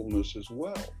hopefulness as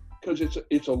well, because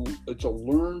it's a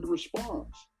learned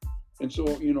response. And so,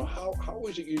 how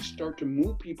is it you start to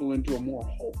move people into a more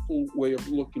hopeful way of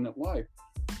looking at life?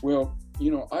 Well,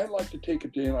 I like to take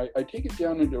it down. I take it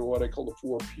down into what I call the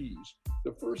 4 Ps.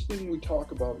 The first thing we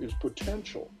talk about is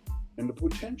potential. And the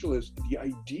potential is the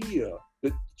idea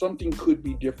that something could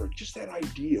be different. Just that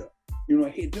idea.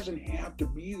 Hey, it doesn't have to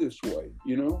be this way,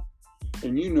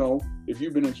 And if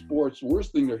you've been in sports, the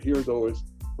worst thing to hear, though, is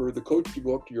for the coach to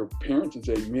go up to your parents and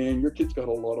say, man, your kid's got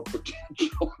a lot of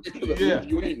potential. Because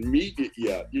you ain't meet it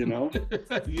yet,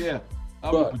 Yeah.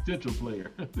 I'm a potential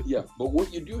player. Yeah, but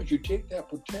what you do is you take that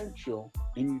potential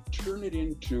and you turn it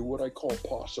into what I call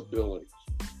possibilities.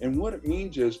 And what it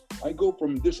means is I go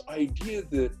from this idea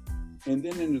and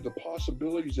then into the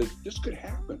possibilities that this could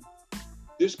happen.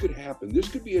 This could happen. This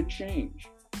could be a change.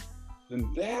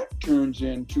 Then that turns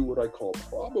into what I call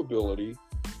probability.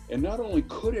 And not only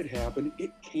could it happen, it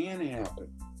can happen.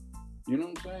 You know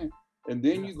what I'm saying? And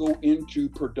then you go into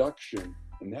production.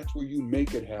 And that's where you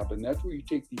make it happen. That's where you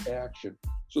take the action.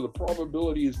 So the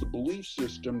probability is the belief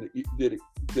system that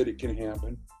it can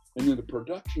happen. And then the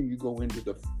production, you go into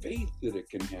the faith that it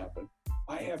can happen.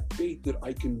 I have faith that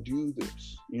I can do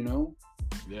this, you know?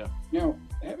 Yeah. Now,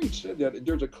 having said that,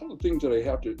 there's a couple of things that I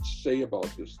have to say about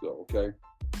this, though. Okay.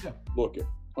 Yeah. Look,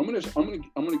 I'm gonna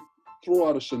throw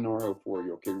out a scenario for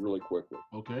you. Okay, really quickly.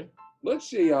 Okay. Let's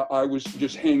say I was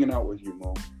just hanging out with you,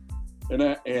 Mo, and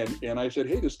I said,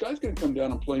 hey, this guy's gonna come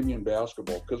down and play me in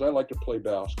basketball because I like to play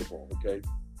basketball. Okay,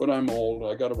 but I'm old.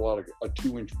 I got a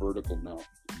 2-inch vertical now,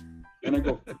 and I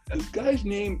go, this guy's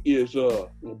name is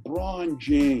LeBron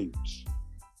James,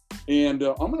 and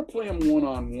I'm gonna play him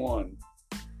 1-on-1.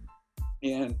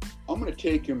 And I'm going to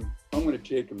take him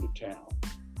to town.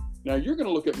 Now you're going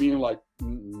to look at me and like,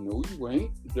 no, you ain't.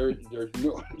 There's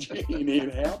no, it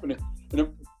ain't happening.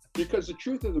 And because the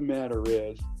truth of the matter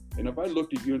is, and if I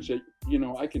looked at you and said, you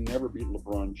know, I can never beat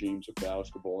LeBron James at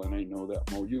basketball, and I know that,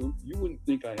 Mo, you wouldn't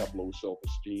think I have low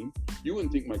self-esteem. You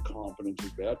wouldn't think my confidence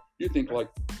is bad. You think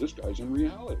like, this guy's in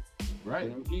reality. Right.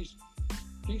 You know,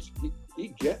 he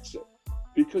gets it,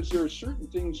 because there are certain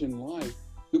things in life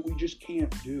that we just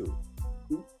can't do.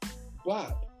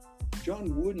 But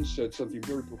John Wooden said something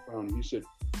very profound. He said,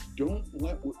 don't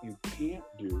let what you can't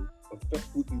do affect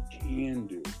what you can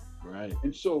do. Right.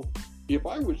 And so if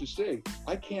I was to say,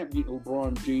 I can't beat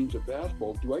LeBron James at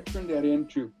basketball, do I turn that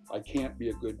into, I can't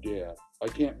be a good dad, I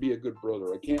can't be a good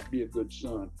brother, I can't be a good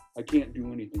son, I can't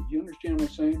do anything? Do you understand what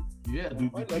I'm saying? Yeah. Do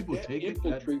people take it?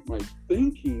 Infiltrate my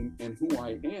thinking and who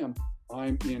I am,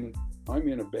 I'm in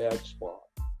a bad spot.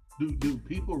 Do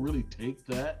people really take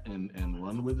that and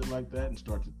run with it like that and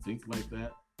start to think like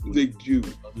that? They do.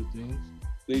 Other things?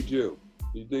 They do.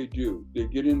 They do. They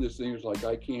get into things like,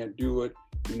 I can't do it.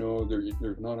 You know,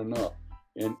 there's not enough.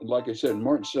 And like I said,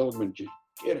 Martin Seligman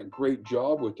did a great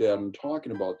job with that and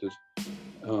talking about this,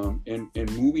 and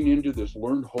moving into this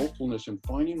learned hopefulness and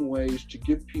finding ways to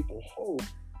give people hope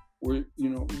where, you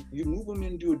know, you move them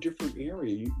into a different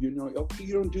area. You know, okay,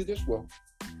 you don't do this well.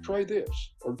 Try this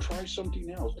or try something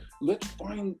else. Let's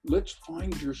find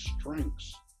your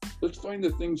strengths. Let's find the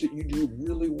things that you do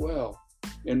really well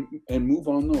and move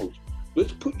on those.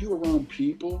 Let's put you around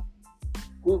people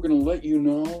who are going to let you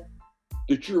know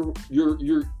that you're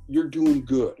doing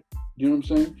good. You know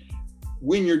what I'm saying?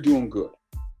 When you're doing good,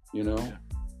 you know? Yeah.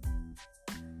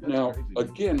 Now, crazy.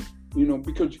 Again, you know,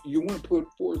 because you want to put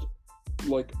forth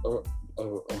like a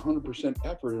 100%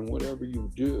 effort in whatever you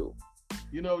do.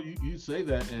 You know, you say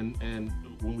that, and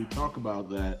when we talk about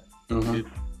that, it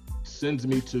sends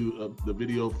me to the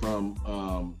video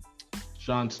from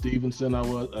Sean Stevenson. I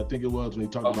think it was when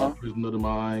he talked about Prison of the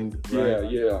Mind.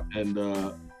 Right? Yeah.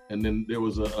 And then there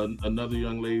was another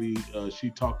young lady. She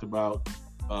talked about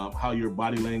how your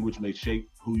body language may shape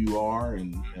who you are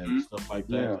and stuff like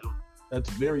that. Yeah. That's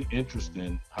very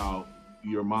interesting how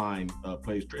your mind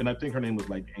plays. And I think her name was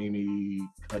like Amy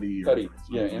Cuddy.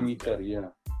 Yeah, Amy Cuddy. Yeah.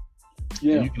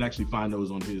 And you can actually find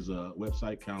those on his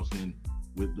website,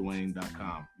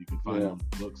 counselingwithduane.com. You can find those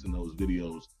books and those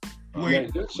videos.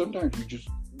 Sometimes you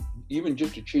even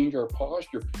just to change our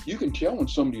posture, you can tell when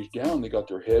somebody's down, they got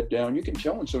their head down. You can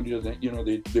tell when somebody doesn't, you know,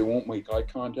 they won't make eye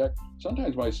contact.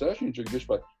 Sometimes my sessions are just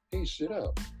like, hey, sit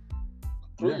up,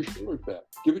 throw your shoulders back,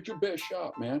 give it your best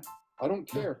shot, man. I don't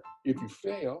care. If you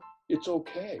fail, it's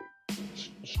okay.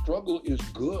 Struggle is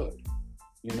good.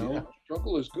 You know,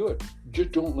 struggle is good.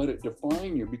 Just don't let it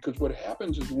define you, because what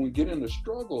happens is when we get in a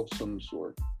struggle of some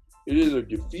sort, it either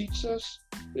defeats us,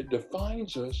 it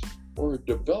defines us, or it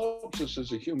develops us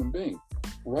as a human being.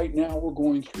 Right now, we're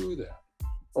going through that.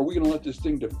 Are we going to let this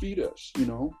thing defeat us? You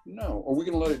know, no. Are we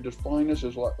going to let it define us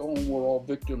as like, oh, we're all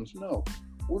victims? No.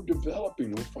 We're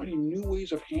developing. We're finding new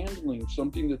ways of handling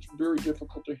something that's very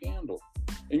difficult to handle.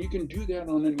 And you can do that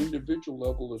on an individual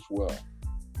level as well.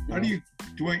 How do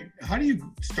you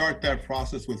start that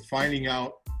process with finding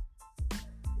out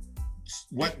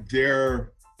what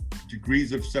their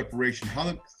degrees of separation,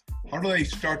 how do they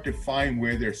start to find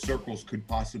where their circles could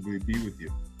possibly be with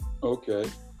you? Okay.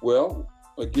 Well,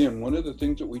 again, one of the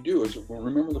things that we do is,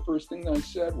 remember the first thing I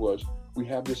said was, we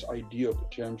have this idea of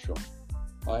potential.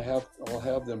 I'll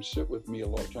have them sit with me a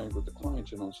lot of times with the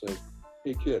clients, and I'll say,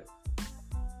 hey kid,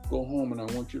 go home and I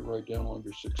want you to write down all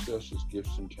your successes,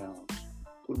 gifts, and talents.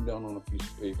 Put them down on a piece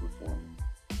of paper for me.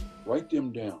 Write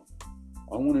them down.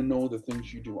 I want to know the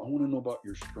things you do. I want to know about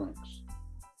your strengths.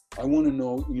 I want to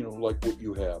know, you know, like what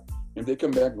you have. And they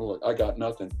come back and go like, I got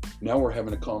nothing. Now we're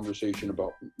having a conversation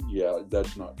about,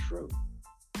 that's not true.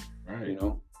 Right. You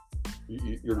know,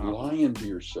 you're lying to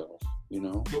yourself.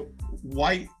 So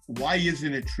why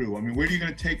isn't it true? I mean, where are you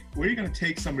going to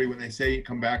take somebody when they say,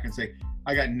 come back and say,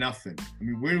 I got nothing? I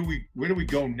mean, where do we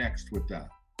go next with that?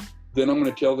 Then I'm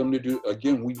going to tell them to do,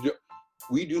 again,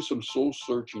 we do some soul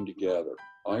searching together.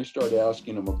 I start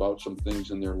asking them about some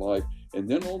things in their life, and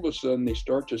then all of a sudden they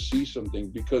start to see something,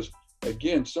 because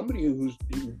again, somebody who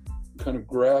kind of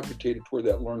gravitated toward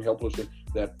that learned helplessness,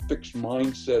 that fixed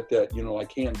mindset that, I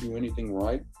can't do anything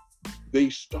right, they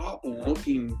stop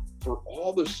looking for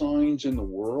all the signs in the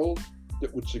world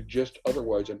that would suggest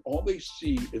otherwise, and all they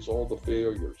see is all the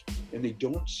failures, and they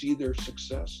don't see their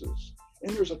successes.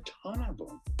 And there's a ton of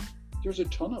them.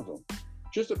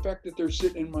 Just the fact that they're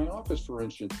sitting in my office, for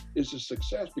instance, is a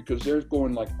success, because they're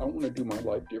going like, I want to do my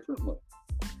life differently,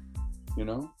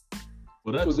 Well,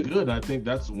 that's good. I think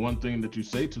that's one thing that you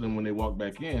say to them when they walk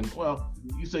back in. Well,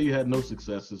 you say you had no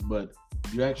successes, but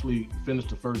you actually finished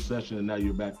the first session and now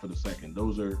you're back for the second.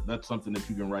 That's something that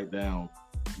you can write down,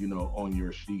 on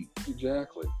your sheet.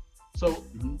 Exactly. So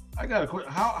I got a question.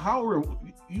 How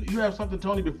you have something,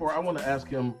 Tony, before I want to ask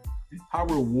him, how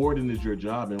rewarding is your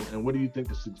job, and what do you think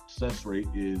the success rate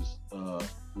is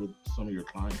with some of your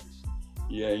clients?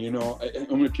 Yeah, I'm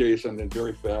going to tell you something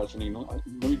very fascinating. Let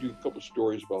me do a couple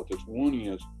stories about this. One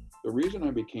is, the reason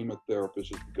I became a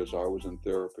therapist is because I was in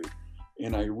therapy.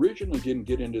 And I originally didn't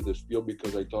get into this field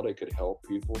because I thought I could help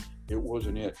people. It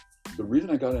wasn't it. The reason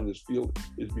I got in this field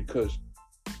is because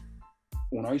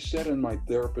when I sat in my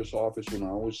therapist's office when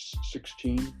I was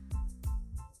 16,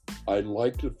 I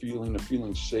liked the feeling of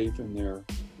feeling safe in there,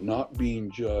 not being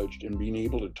judged, and being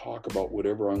able to talk about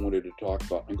whatever I wanted to talk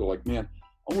about, and go like, man,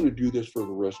 I want to do this for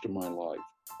the rest of my life.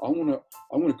 I want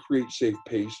to create safe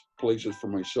places for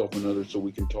myself and others so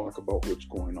we can talk about what's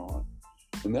going on.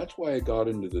 And that's why I got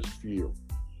into this field.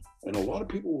 And a lot of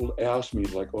people will ask me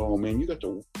like, oh man, you got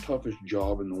the toughest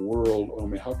job in the world. I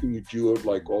mean, how can you do it,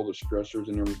 like all the stressors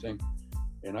and everything?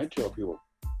 And I tell people,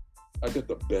 I got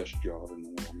the best job in the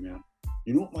world, man.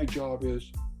 You know what my job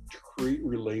is? To create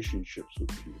relationships with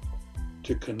people,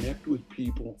 to connect with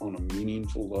people on a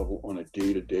meaningful level on a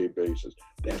day-to-day basis.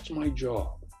 That's my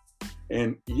job.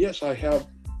 And yes, I have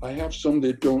some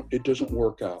that it doesn't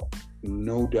work out,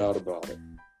 no doubt about it.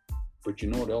 But you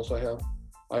know what else I have?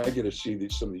 I get to see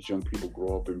some of these young people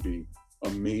grow up and be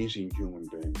amazing human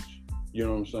beings. You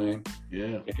know what I'm saying?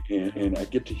 Yeah. And I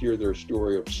get to hear their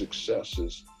story of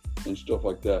successes and stuff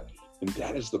like that. And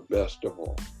that is the best of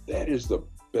all. That is the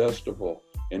best of all.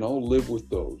 And I'll live with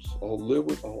those.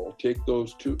 I'll take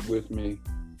those with me,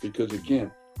 because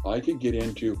again, I could get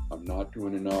into, I'm not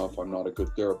doing enough, I'm not a good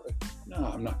therapist. No,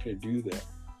 I'm not going to do that.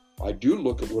 I do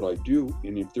look at what I do,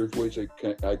 and if there's ways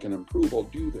I can improve, I'll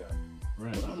do that.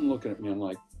 Right. But I'm looking at me, I'm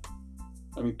like,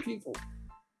 people,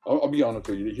 I'll be honest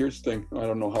with you. Here's the thing, I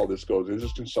don't know how this goes. It's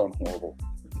just going to sound horrible.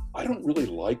 I don't really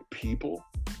like people,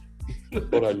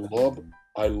 but I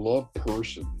love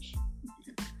persons.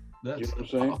 You know what I'm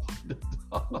saying?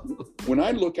 When I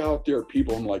look out there at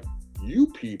people, I'm like, you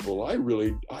people, I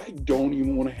don't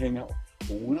even want to hang out.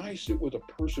 But when I sit with a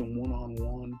person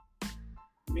one-on-one,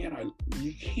 man,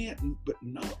 you can't but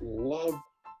not love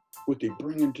what they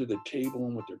bring into the table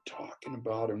and what they're talking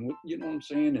about, and what, you know what I'm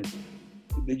saying? And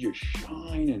they just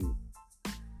shine, and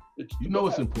it's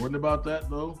what's important about that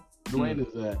though, Duane,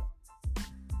 is that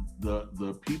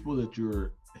the people that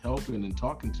you're helping and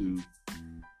talking to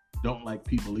don't like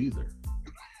people either,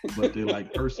 but they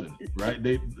like person, right?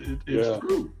 It's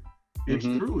true. It's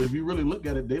true. If you really look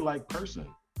at it, they like person.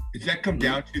 Does that come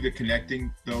down to the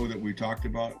connecting though that we talked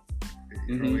about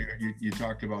earlier? You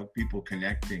talked about people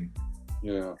connecting.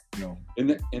 Yeah.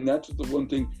 And that's the one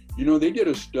thing. They did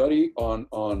a study on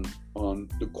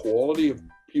the quality of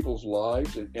people's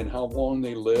lives and how long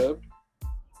they lived.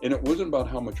 And it wasn't about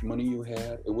how much money you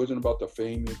had. It wasn't about the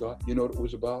fame you got. You know what it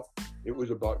was about? It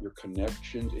was about your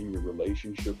connections and your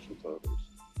relationships with others.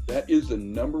 That is the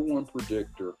number one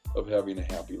predictor of having a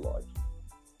happy life.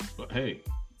 But hey,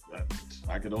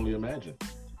 I could only imagine.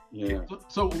 Yeah.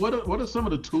 So what are some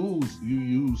of the tools you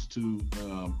use to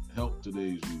help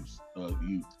today's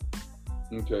youth?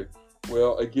 Okay.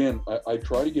 Well, again, I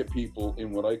try to get people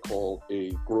in what I call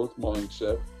a growth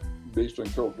mindset based on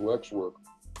Carol Dweck's work.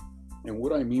 And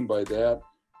what I mean by that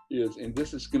is, and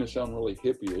this is going to sound really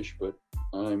hippie-ish, but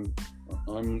I'm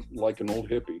like an old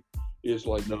hippie, is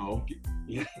like, no.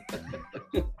 You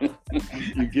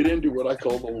get into what I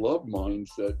call the love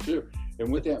mindset too.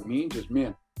 And what that means is,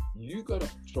 man, you got to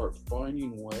start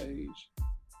finding ways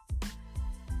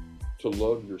to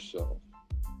love yourself.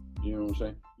 You know what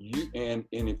I'm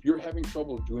saying? And if you're having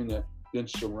trouble doing that, then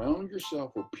surround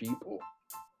yourself with people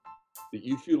that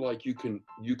you feel like you can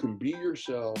be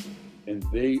yourself, and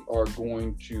they are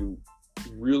going to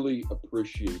really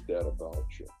appreciate that about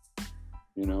you,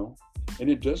 you know? And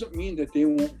it doesn't mean that they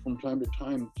won't from time to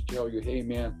time to tell you, hey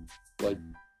man, like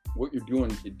what you're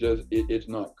doing, it's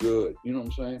not good. You know what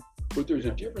I'm saying? But there's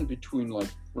a difference between, like,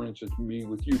 for instance, me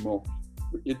with you, Mo.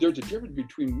 There's a difference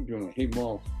between doing, hey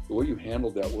Mo, the way you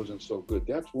handled that wasn't so good.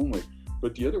 That's one way.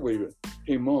 But the other way,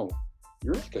 hey Mo,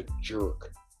 you're like a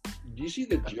jerk. Do you see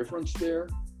the difference there?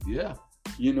 Yeah.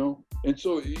 You know? And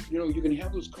so, you know, you can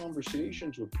have those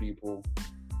conversations with people,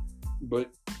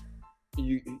 but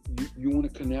you want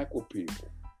to connect with people.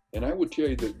 And I would tell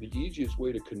you that the easiest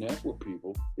way to connect with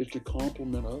people is to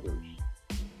compliment others.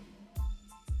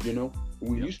 You know,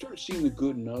 when you start seeing the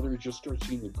good in others, you'll start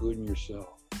seeing the good in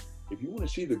yourself. If you want to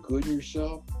see the good in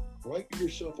yourself, write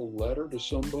yourself a letter to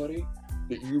somebody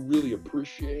that you really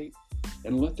appreciate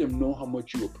and let them know how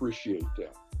much you appreciate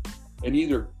them. And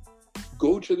either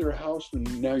go to their house,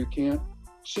 and now you can't,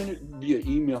 send it via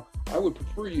email. I would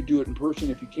prefer you do it in person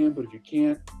if you can, but if you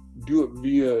can't, do it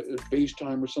via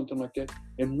FaceTime or something like that,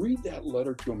 and read that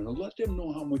letter to them and let them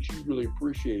know how much you really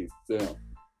appreciate them.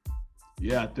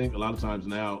 Yeah, I think a lot of times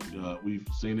now we've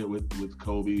seen it with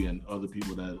Kobe and other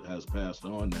people that has passed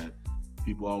on, that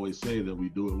people always say that we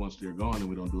do it once they're gone and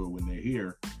we don't do it when they're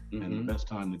here. Mm-hmm. And the best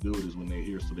time to do it is when they're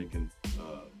here, so they can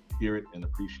hear it and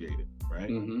appreciate it, right?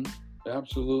 Mm-hmm.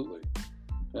 Absolutely.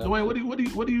 Duane, what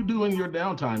do you do in your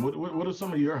downtime? What are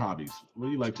some of your hobbies? What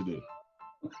do you like to do?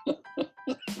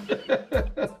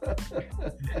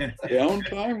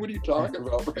 Downtime? What are you talking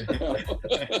about right now?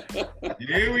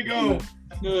 Here we go.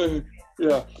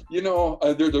 Yeah, you know,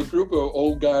 there's a group of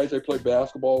old guys I play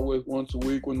basketball with once a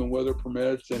week when the weather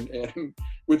permits, and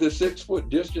with the 6 foot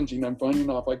distancing, I'm finding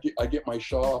off I get my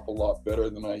shot off a lot better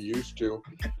than I used to.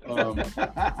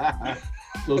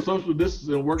 So social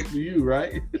distancing works for you,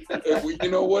 right? You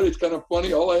know what? It's kind of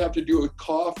funny. All I have to do is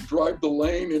cough, drive the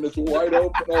lane, and it's wide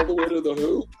open all the way to the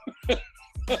hoop.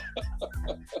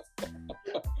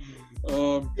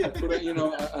 But you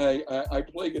know, I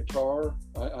play guitar.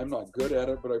 I'm not good at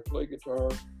it, but I play guitar.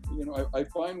 You know, I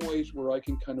find ways where I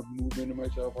can kind of move into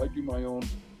myself. I do my own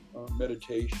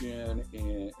meditation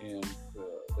and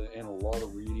a lot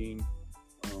of reading,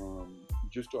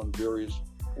 just on various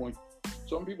points.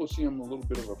 Some people see I'm a little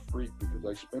bit of a freak because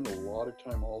I spend a lot of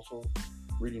time also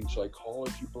reading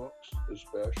psychology books,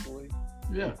 especially.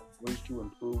 Yeah. Ways to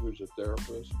improve as a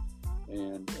therapist,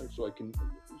 and so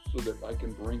that I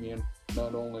can bring in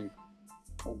not only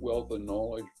a wealth of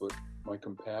knowledge, but my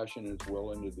compassion as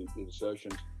well into the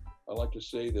sessions. I like to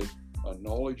say that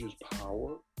knowledge is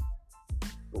power,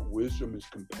 but wisdom is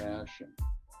compassion.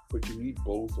 But you need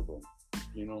both of them.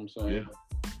 You know what I'm saying?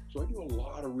 Yeah. So I do a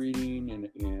lot of reading and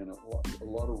a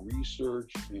lot of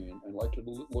research, and I like to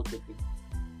look at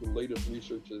the latest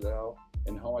research that's out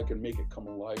and how I can make it come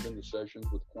alive in the sessions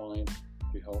with clients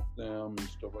to help them and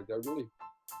stuff like that. Really,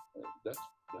 that's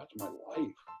my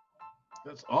life.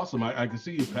 That's awesome. I can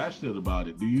see you're passionate about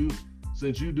it.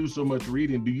 Since you do so much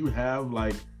reading, do you have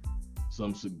like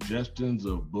some suggestions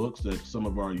of books that some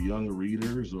of our young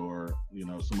readers or, you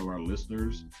know, some of our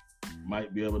listeners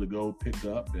might be able to go pick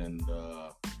up and,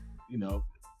 you know,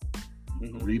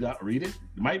 read it?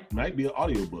 It might be an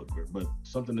audiobook, but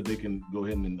something that they can go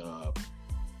ahead and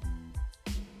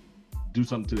do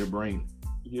something to their brain.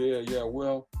 Yeah.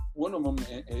 Well, one of them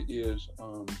is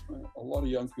a lot of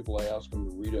young people, I ask them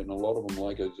to read it, and a lot of them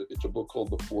like it. It's a book called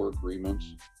The 4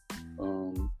 Agreements.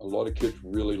 A lot of kids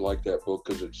really like that book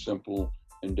because it's simple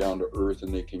and down to earth,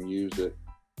 and they can use it.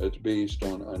 It's based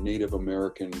on a Native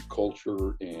American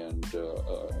culture and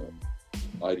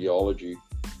ideology,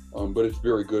 but it's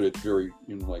very good. It's very,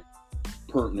 you know, like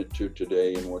pertinent to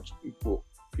today and what people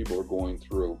are going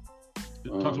through. It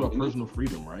talks about personal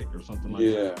freedom, right, or something like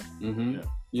that. Mm-hmm.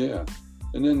 Yeah.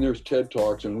 And then there's TED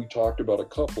Talks, and we talked about a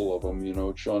couple of them. You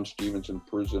know, Sean Stevenson,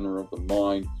 Prisoner of the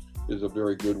Mind, is a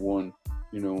very good one,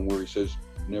 you know, where he says,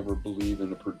 never believe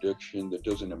in a prediction that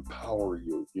doesn't empower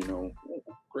you, you know.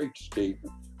 Great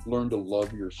statement. Learn to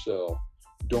love yourself.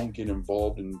 Don't get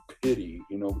involved in pity,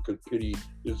 you know, because pity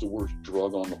is the worst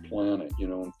drug on the planet, you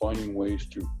know, and finding ways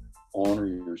to honor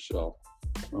yourself.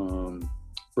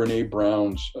 Brene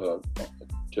Brown's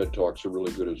TED Talks are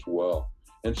really good as well.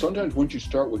 And sometimes once you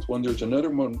start with one, there's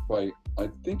another one by, I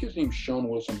think his name's Sean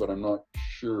Wilson, but I'm not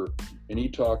sure. And he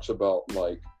talks about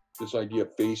like this idea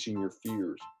of facing your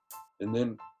fears. And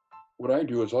then what I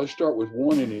do is I start with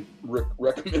one and it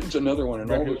recommends another one.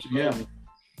 And all of a sudden,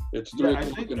 it's 3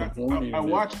 o'clock in the morning. I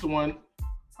watched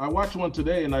one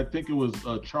today, and I think it was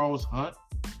Charles Hunt.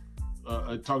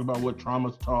 Talking about what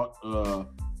traumas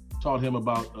taught him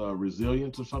about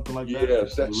resilience or something like that.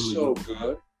 Yes, that's really so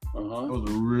good. That was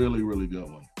a really, really good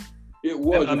one. It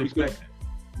was unexpected.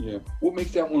 Yeah. What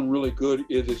makes that one really good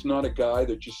is it's not a guy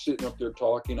that's just sitting up there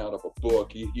talking out of a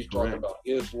book. He's talking about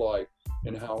his life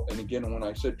and how, and again, when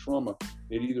I said trauma,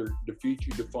 it either defeats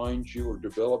you, defines you, or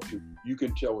develops you. You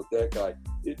can tell with that guy,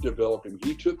 it developed him.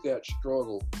 He took that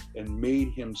struggle and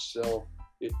made himself,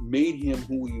 it made him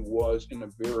who he was in a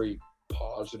very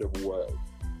positive way.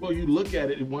 Well, you look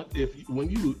at it,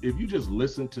 if you just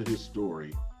listen to his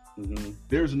story,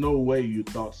 there's no way you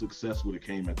thought success would have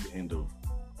came at the end of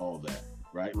all that,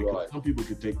 right? Because some people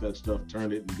could take that stuff,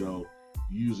 turn it, and go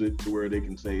use it to where they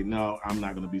can say, no, I'm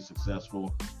not going to be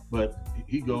successful. But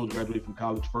he goes, graduate from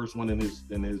college, first one in his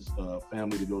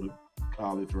family to go to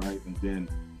college, right? And then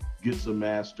gets a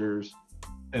master's.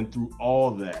 And through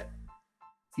all that,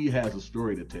 he has a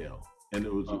story to tell. And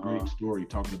it was a great story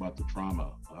talking about the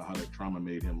trauma, how that trauma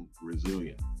made him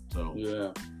resilient. So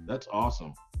yeah, that's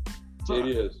awesome. So it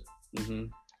is.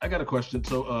 I got a question.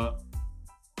 So,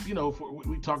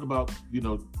 we talk about,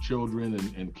 children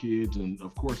and kids, and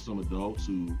of course some adults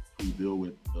who deal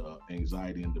with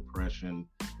anxiety and depression.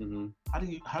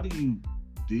 How do you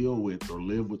deal with or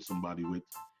live with somebody with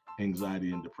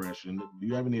anxiety and depression? Do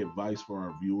you have any advice for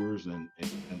our viewers and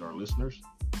our listeners?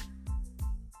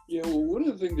 Yeah, well, one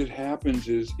of the things that happens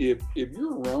is if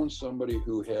you're around somebody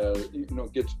who has,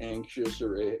 gets anxious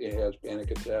or has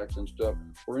panic attacks and stuff,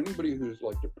 or anybody who's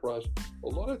like depressed, a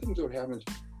lot of things that happens,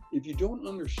 if you don't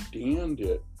understand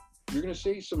it, you're going to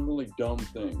say some really dumb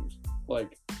things.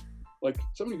 Like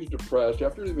somebody who's depressed,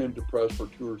 after they've been depressed for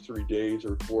 2 or 3 days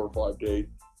or 4 or 5 days,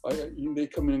 they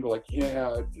come in and go like,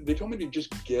 yeah, they told me to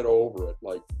just get over it.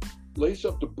 Like, lace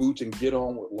up the boots and get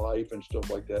on with life and stuff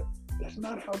like that. That's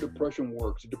not how depression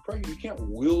works. Depression, you can't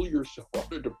will yourself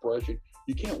out of depression.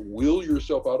 You can't will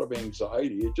yourself out of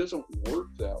anxiety. It doesn't work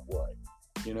that way,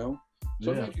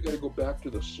 Sometimes you got to go back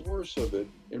to the source of it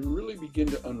and really begin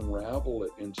to unravel it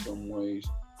in some ways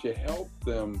to help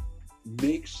them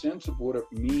make sense of what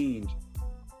it means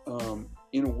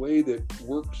in a way that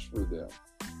works for them.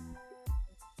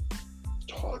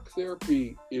 Talk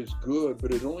therapy is good,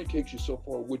 but it only takes you so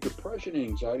far. With depression and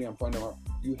anxiety, I'm finding out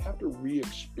you have to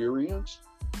re-experience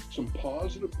some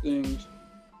positive things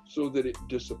so that it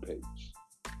dissipates,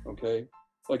 okay?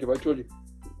 Like if I told you,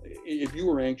 if you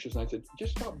were anxious and I said,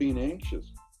 just stop being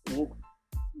anxious. Well,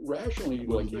 rationally, you'd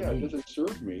be like, yeah, it doesn't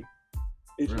serve me.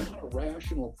 It's not a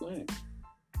rational thing.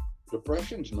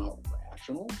 Depression's not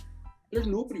rational. There's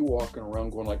nobody walking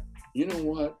around going like, you know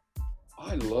what?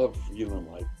 I love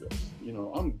feeling like this.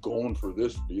 I'm going for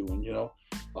this feeling,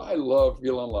 I love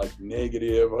feeling like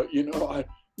negative.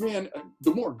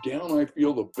 The more down I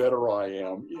feel, the better I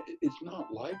am. It's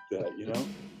not like that,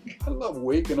 I love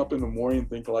waking up in the morning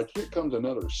thinking like, here comes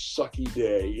another sucky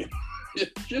day.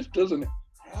 It just doesn't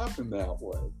happen that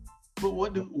way. But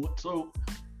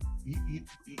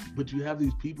but you have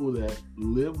these people that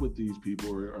live with these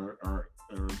people or are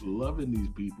loving these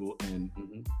people, and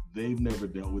they've never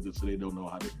dealt with it, so they don't know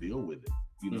how to deal with it.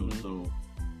 So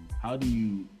how do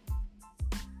you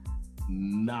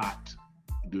not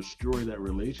destroy that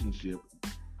relationship,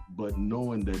 but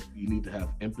knowing that you need to have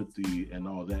empathy and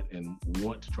all that, and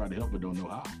want to try to help, but don't know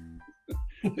how?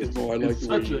 It's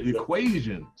such an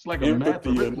equation. It's like a math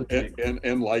arithmetic.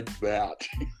 And like that.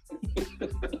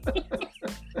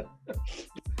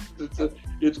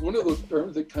 It's one of those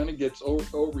terms that kind of gets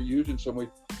overused in some way.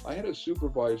 I had a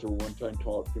supervisor one time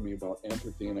talk to me about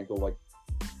empathy, and I go like,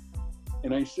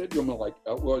 and I said to him, like,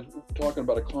 I was talking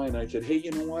about a client, and I said, hey,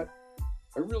 you know what?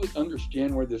 I really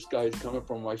understand where this guy's coming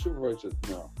from. My supervisor said,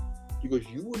 no. He goes,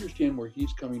 you understand where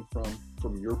he's coming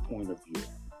from your point of view.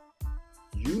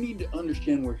 You need to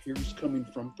understand where he's coming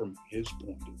from his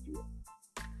point of view.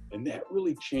 And that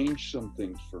really changed some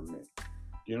things for me.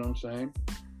 You know what I'm saying?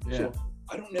 Yeah. So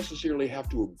I don't necessarily have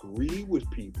to agree with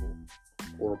people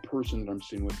or a person that I'm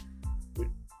sitting with, but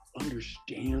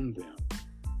understand them.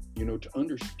 To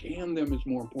understand them is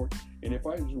more important. And if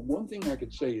one thing I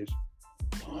could say is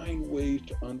find ways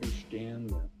to understand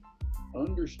them.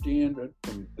 Understand it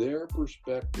from their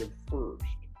perspective first,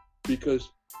 because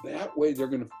that way they're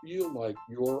going to feel like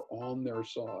you're on their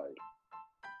side.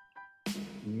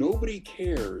 Nobody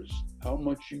cares how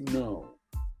much you know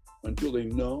until they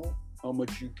know how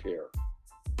much you care.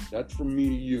 That's from me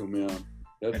to you, man.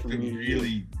 That's a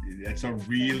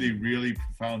really, really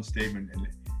profound statement. And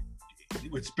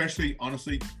especially,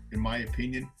 honestly, in my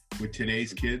opinion, with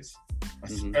today's kids,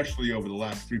 especially over the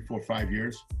last 3, 4, 5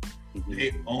 years,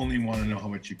 they only want to know how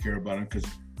much you care about them, because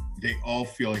they all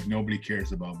feel like nobody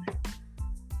cares about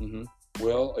me.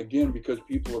 Well, again, because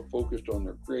people are focused on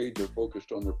their grades, they're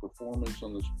focused on their performance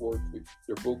on the sport.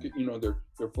 They're focused,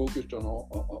 they're focused on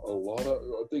a lot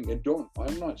of things. And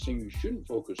I'm not saying you shouldn't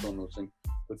focus on those things,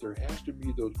 but there has to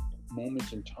be those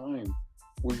moments in time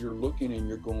where you're looking and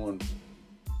you're going,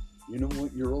 you know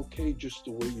what, you're okay just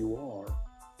the way you are.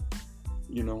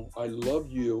 You know, I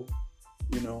love you,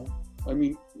 you know. I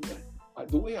mean,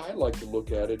 the way I like to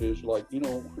look at it is like, you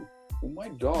know, when my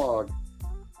dog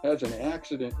has an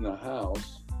accident in the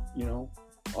house, you know,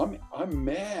 I'm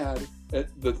mad at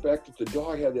the fact that the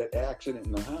dog had that accident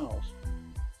in the house,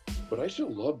 but I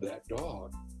still love that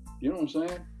dog. You know what I'm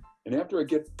saying? And after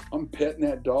I'm petting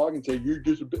that dog and say, you're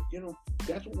just a bit, you know,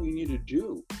 that's what we need to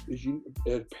do is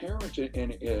as parents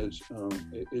and as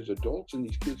adults in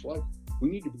these kids' lives, we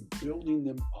need to be building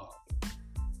them up,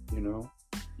 you know?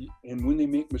 And when they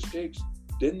make mistakes,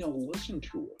 then they'll listen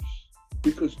to us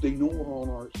because they know we're on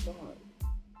our side.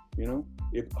 You know,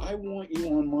 if I want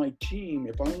you on my team,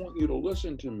 if I want you to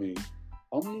listen to me,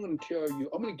 I'm going to tell you,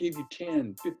 I'm going to give you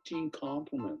 10, 15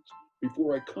 compliments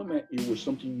before I come at you with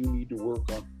something you need to work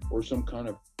on or some kind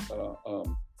of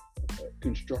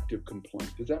constructive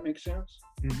complaint. Does that make sense?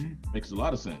 Mm-hmm. Makes a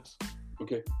lot of sense.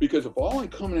 Okay, because if all I'm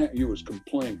coming at you is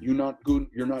complaint, you're not doing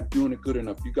it good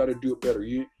enough, you got to do it better.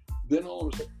 Then all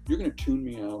of a sudden, you're going to tune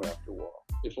me out after a while.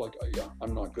 It's like, yeah,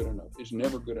 I'm not good enough. It's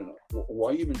never good enough.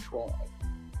 Why even try?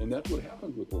 And that's what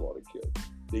happens with a lot of kids.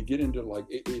 They get into like,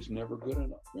 it's never good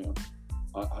enough, man.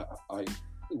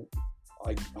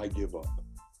 I give up,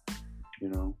 you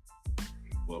know?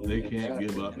 Well, they can't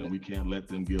give up and we can't let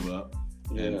them give up.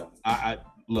 Yeah. And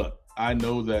look, I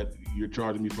know that you're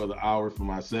charging me for the hour for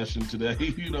my session today.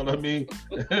 You know what I mean?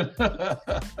 Yeah.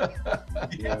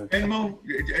 Venmo?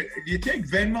 Do you take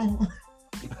Venmo?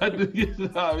 You know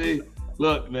what I mean?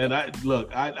 Look, man,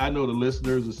 I know the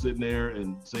listeners are sitting there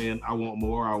and saying, I want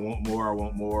more, I want more, I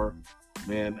want more.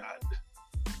 Man,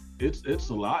 it's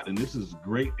a lot, and this is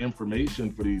great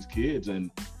information for these kids.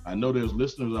 And I know there's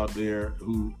listeners out there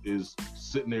who is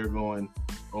sitting there going,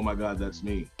 oh my God, that's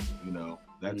me. You know,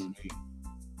 that's me.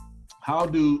 How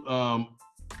do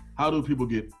people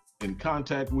get in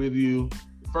contact with you?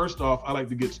 First off, I like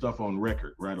to get stuff on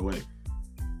record right away.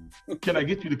 Can I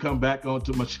get you to come back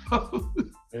onto my show?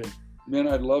 Man,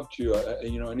 I'd love to.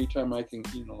 You know, anytime I can,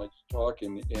 you know, like talk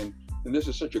and this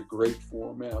is such a great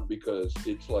format because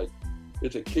it's like,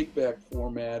 it's a kickback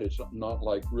format. It's not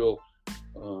like real,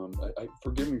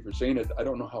 forgive me for saying it. I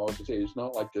don't know how else to say it. It's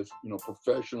not like this, you know,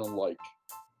 professional, like,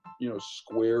 you know,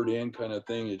 squared in kind of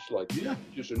thing. It's like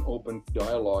just an open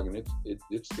dialogue, and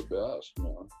it's the best,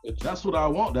 man. That's what I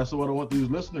want. That's what I want these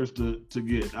listeners to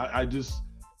get. I just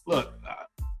look.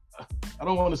 I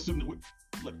don't want to suit.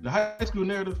 Look, the high school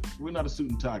narrative. We're not a suit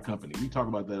and tie company. We talk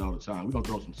about that all the time. We're gonna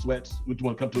throw some sweats. Would you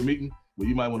want to come to a meeting? Well,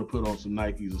 you might want to put on some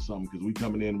Nikes or something because we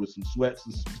coming in with some sweats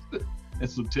and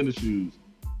some tennis shoes.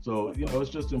 So you know, it's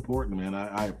just important, man.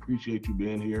 I appreciate you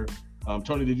being here.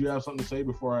 Tony, did you have something to say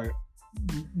before I?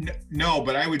 No,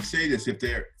 but I would say this: if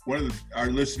our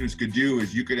listeners could do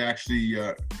is you could actually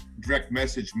direct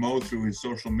message Moe through his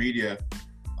social media,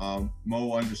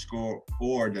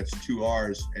 Moe_Orr, that's 2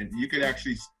 R's, and you could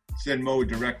actually send Moe a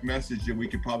direct message that we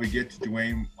could probably get to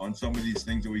Duane on some of these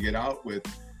things that we get out with,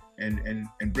 and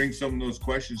bring some of those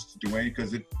questions to Duane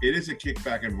because it is a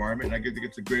kickback environment, and I think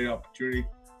it's a great opportunity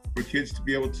for kids to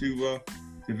be able to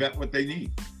vet what they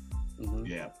need. Mm-hmm.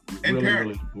 Yeah, and really,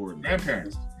 parents, really important.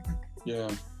 grandparents.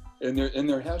 Yeah, and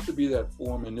there has to be that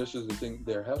forum, and this is the thing.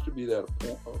 There has to be that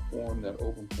forum, that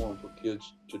open forum for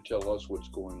kids to tell us what's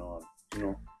going on. You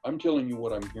know, I'm telling you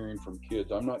what I'm hearing from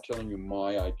kids. I'm not telling you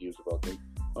my ideas about things.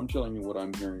 I'm telling you what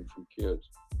I'm hearing from kids.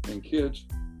 And kids,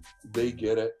 they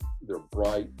get it. They're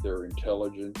bright. They're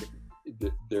intelligent.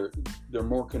 They're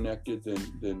more connected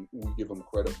than we give them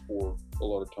credit for a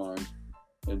lot of times.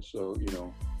 And so, you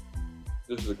know,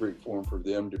 this is a great forum for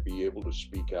them to be able to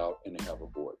speak out and have a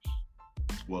voice.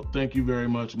 Well, thank you very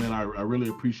much, man. I really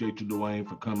appreciate you, Duane,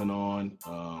 for coming on.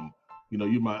 You know,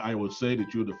 I would say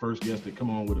that you're the first guest to come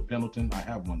on with a Pendleton. I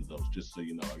have one of those, just so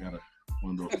you know. I got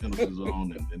one of those Pendletons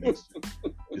on, and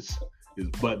it's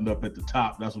buttoned up at the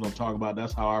top. That's what I'm talking about.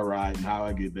 That's how I ride and how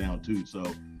I get down too. So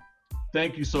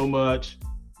thank you so much.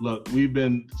 Look, we've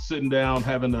been sitting down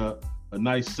having a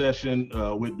nice session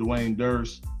with Duane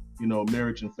Durst, you know,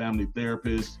 marriage and family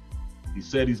therapist. He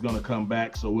said he's going to come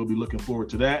back, so we'll be looking forward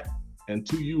to that. And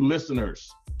to you listeners,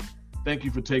 thank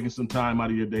you for taking some time out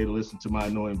of your day to listen to my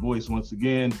annoying voice once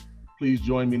again. Please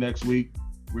join me next week.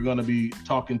 We're going to be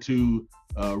talking to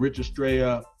Rich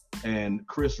Estrella and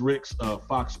Chris Ricks of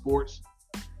Fox Sports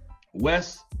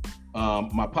West.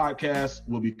 My podcast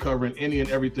will be covering any and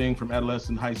everything from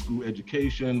adolescent high school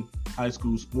education, high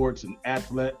school sports, and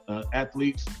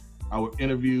athletes. I will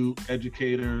interview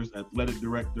educators, athletic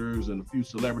directors, and a few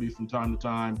celebrities from time to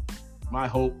time. My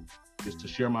hope is to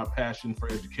share my passion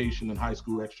for education and high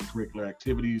school extracurricular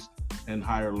activities and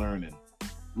higher learning.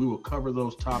 We will cover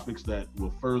those topics that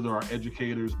will further our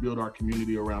educators, build our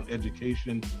community around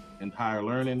education and higher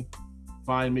learning.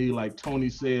 Find me, like Tony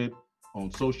said,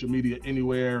 on social media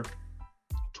anywhere,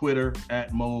 Twitter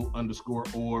at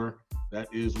Moe_Orr, that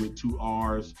is with 2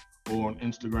 R's, or on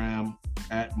Instagram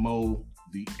at Moe,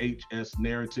 the HS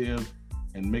Narrative,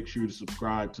 and make sure to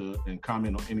subscribe to and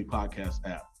comment on any podcast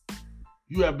app.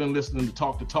 You have been listening to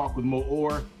Talk with Moe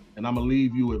Orr, and I'm gonna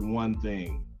leave you with one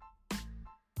thing.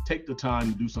 Take the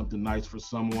time to do something nice for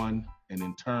someone, and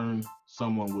in turn,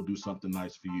 someone will do something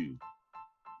nice for you.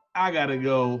 I gotta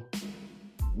go.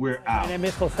 We're out. My name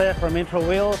is Jose from Intro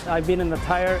Wheels. I've been in the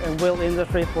tire and wheel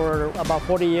industry for about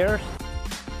 40 years.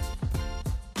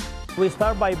 We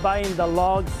start by buying the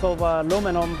logs of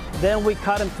aluminum, then we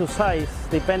cut them to size,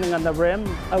 depending on the rim.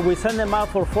 We send them out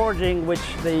for forging, which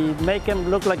they make them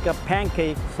look like a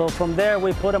pancake. So from there,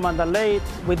 we put them on the lathe.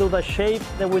 We do the shape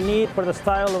that we need for the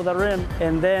style of the rim,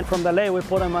 and then from the lathe, we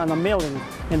put them on a milling.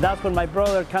 And that's when my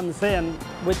brother comes in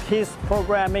with his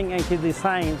programming and his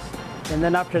designs. And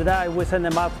then after that, we send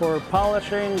them out for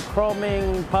polishing,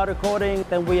 chroming, powder coating.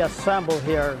 Then we assemble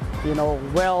here,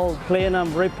 weld, clean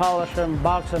them, repolish them,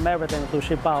 box them, everything to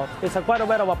ship out. It's quite a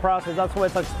bit of a process. That's why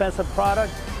it's an expensive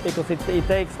product, because it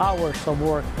takes hours of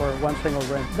work for one single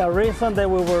rim. The reason that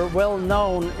we were well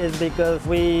known is because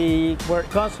we were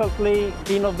constantly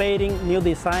innovating new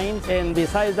designs. And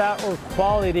besides that, our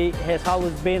quality has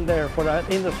always been there for the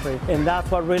industry. And that's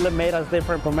what really made us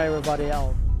different from everybody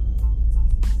else.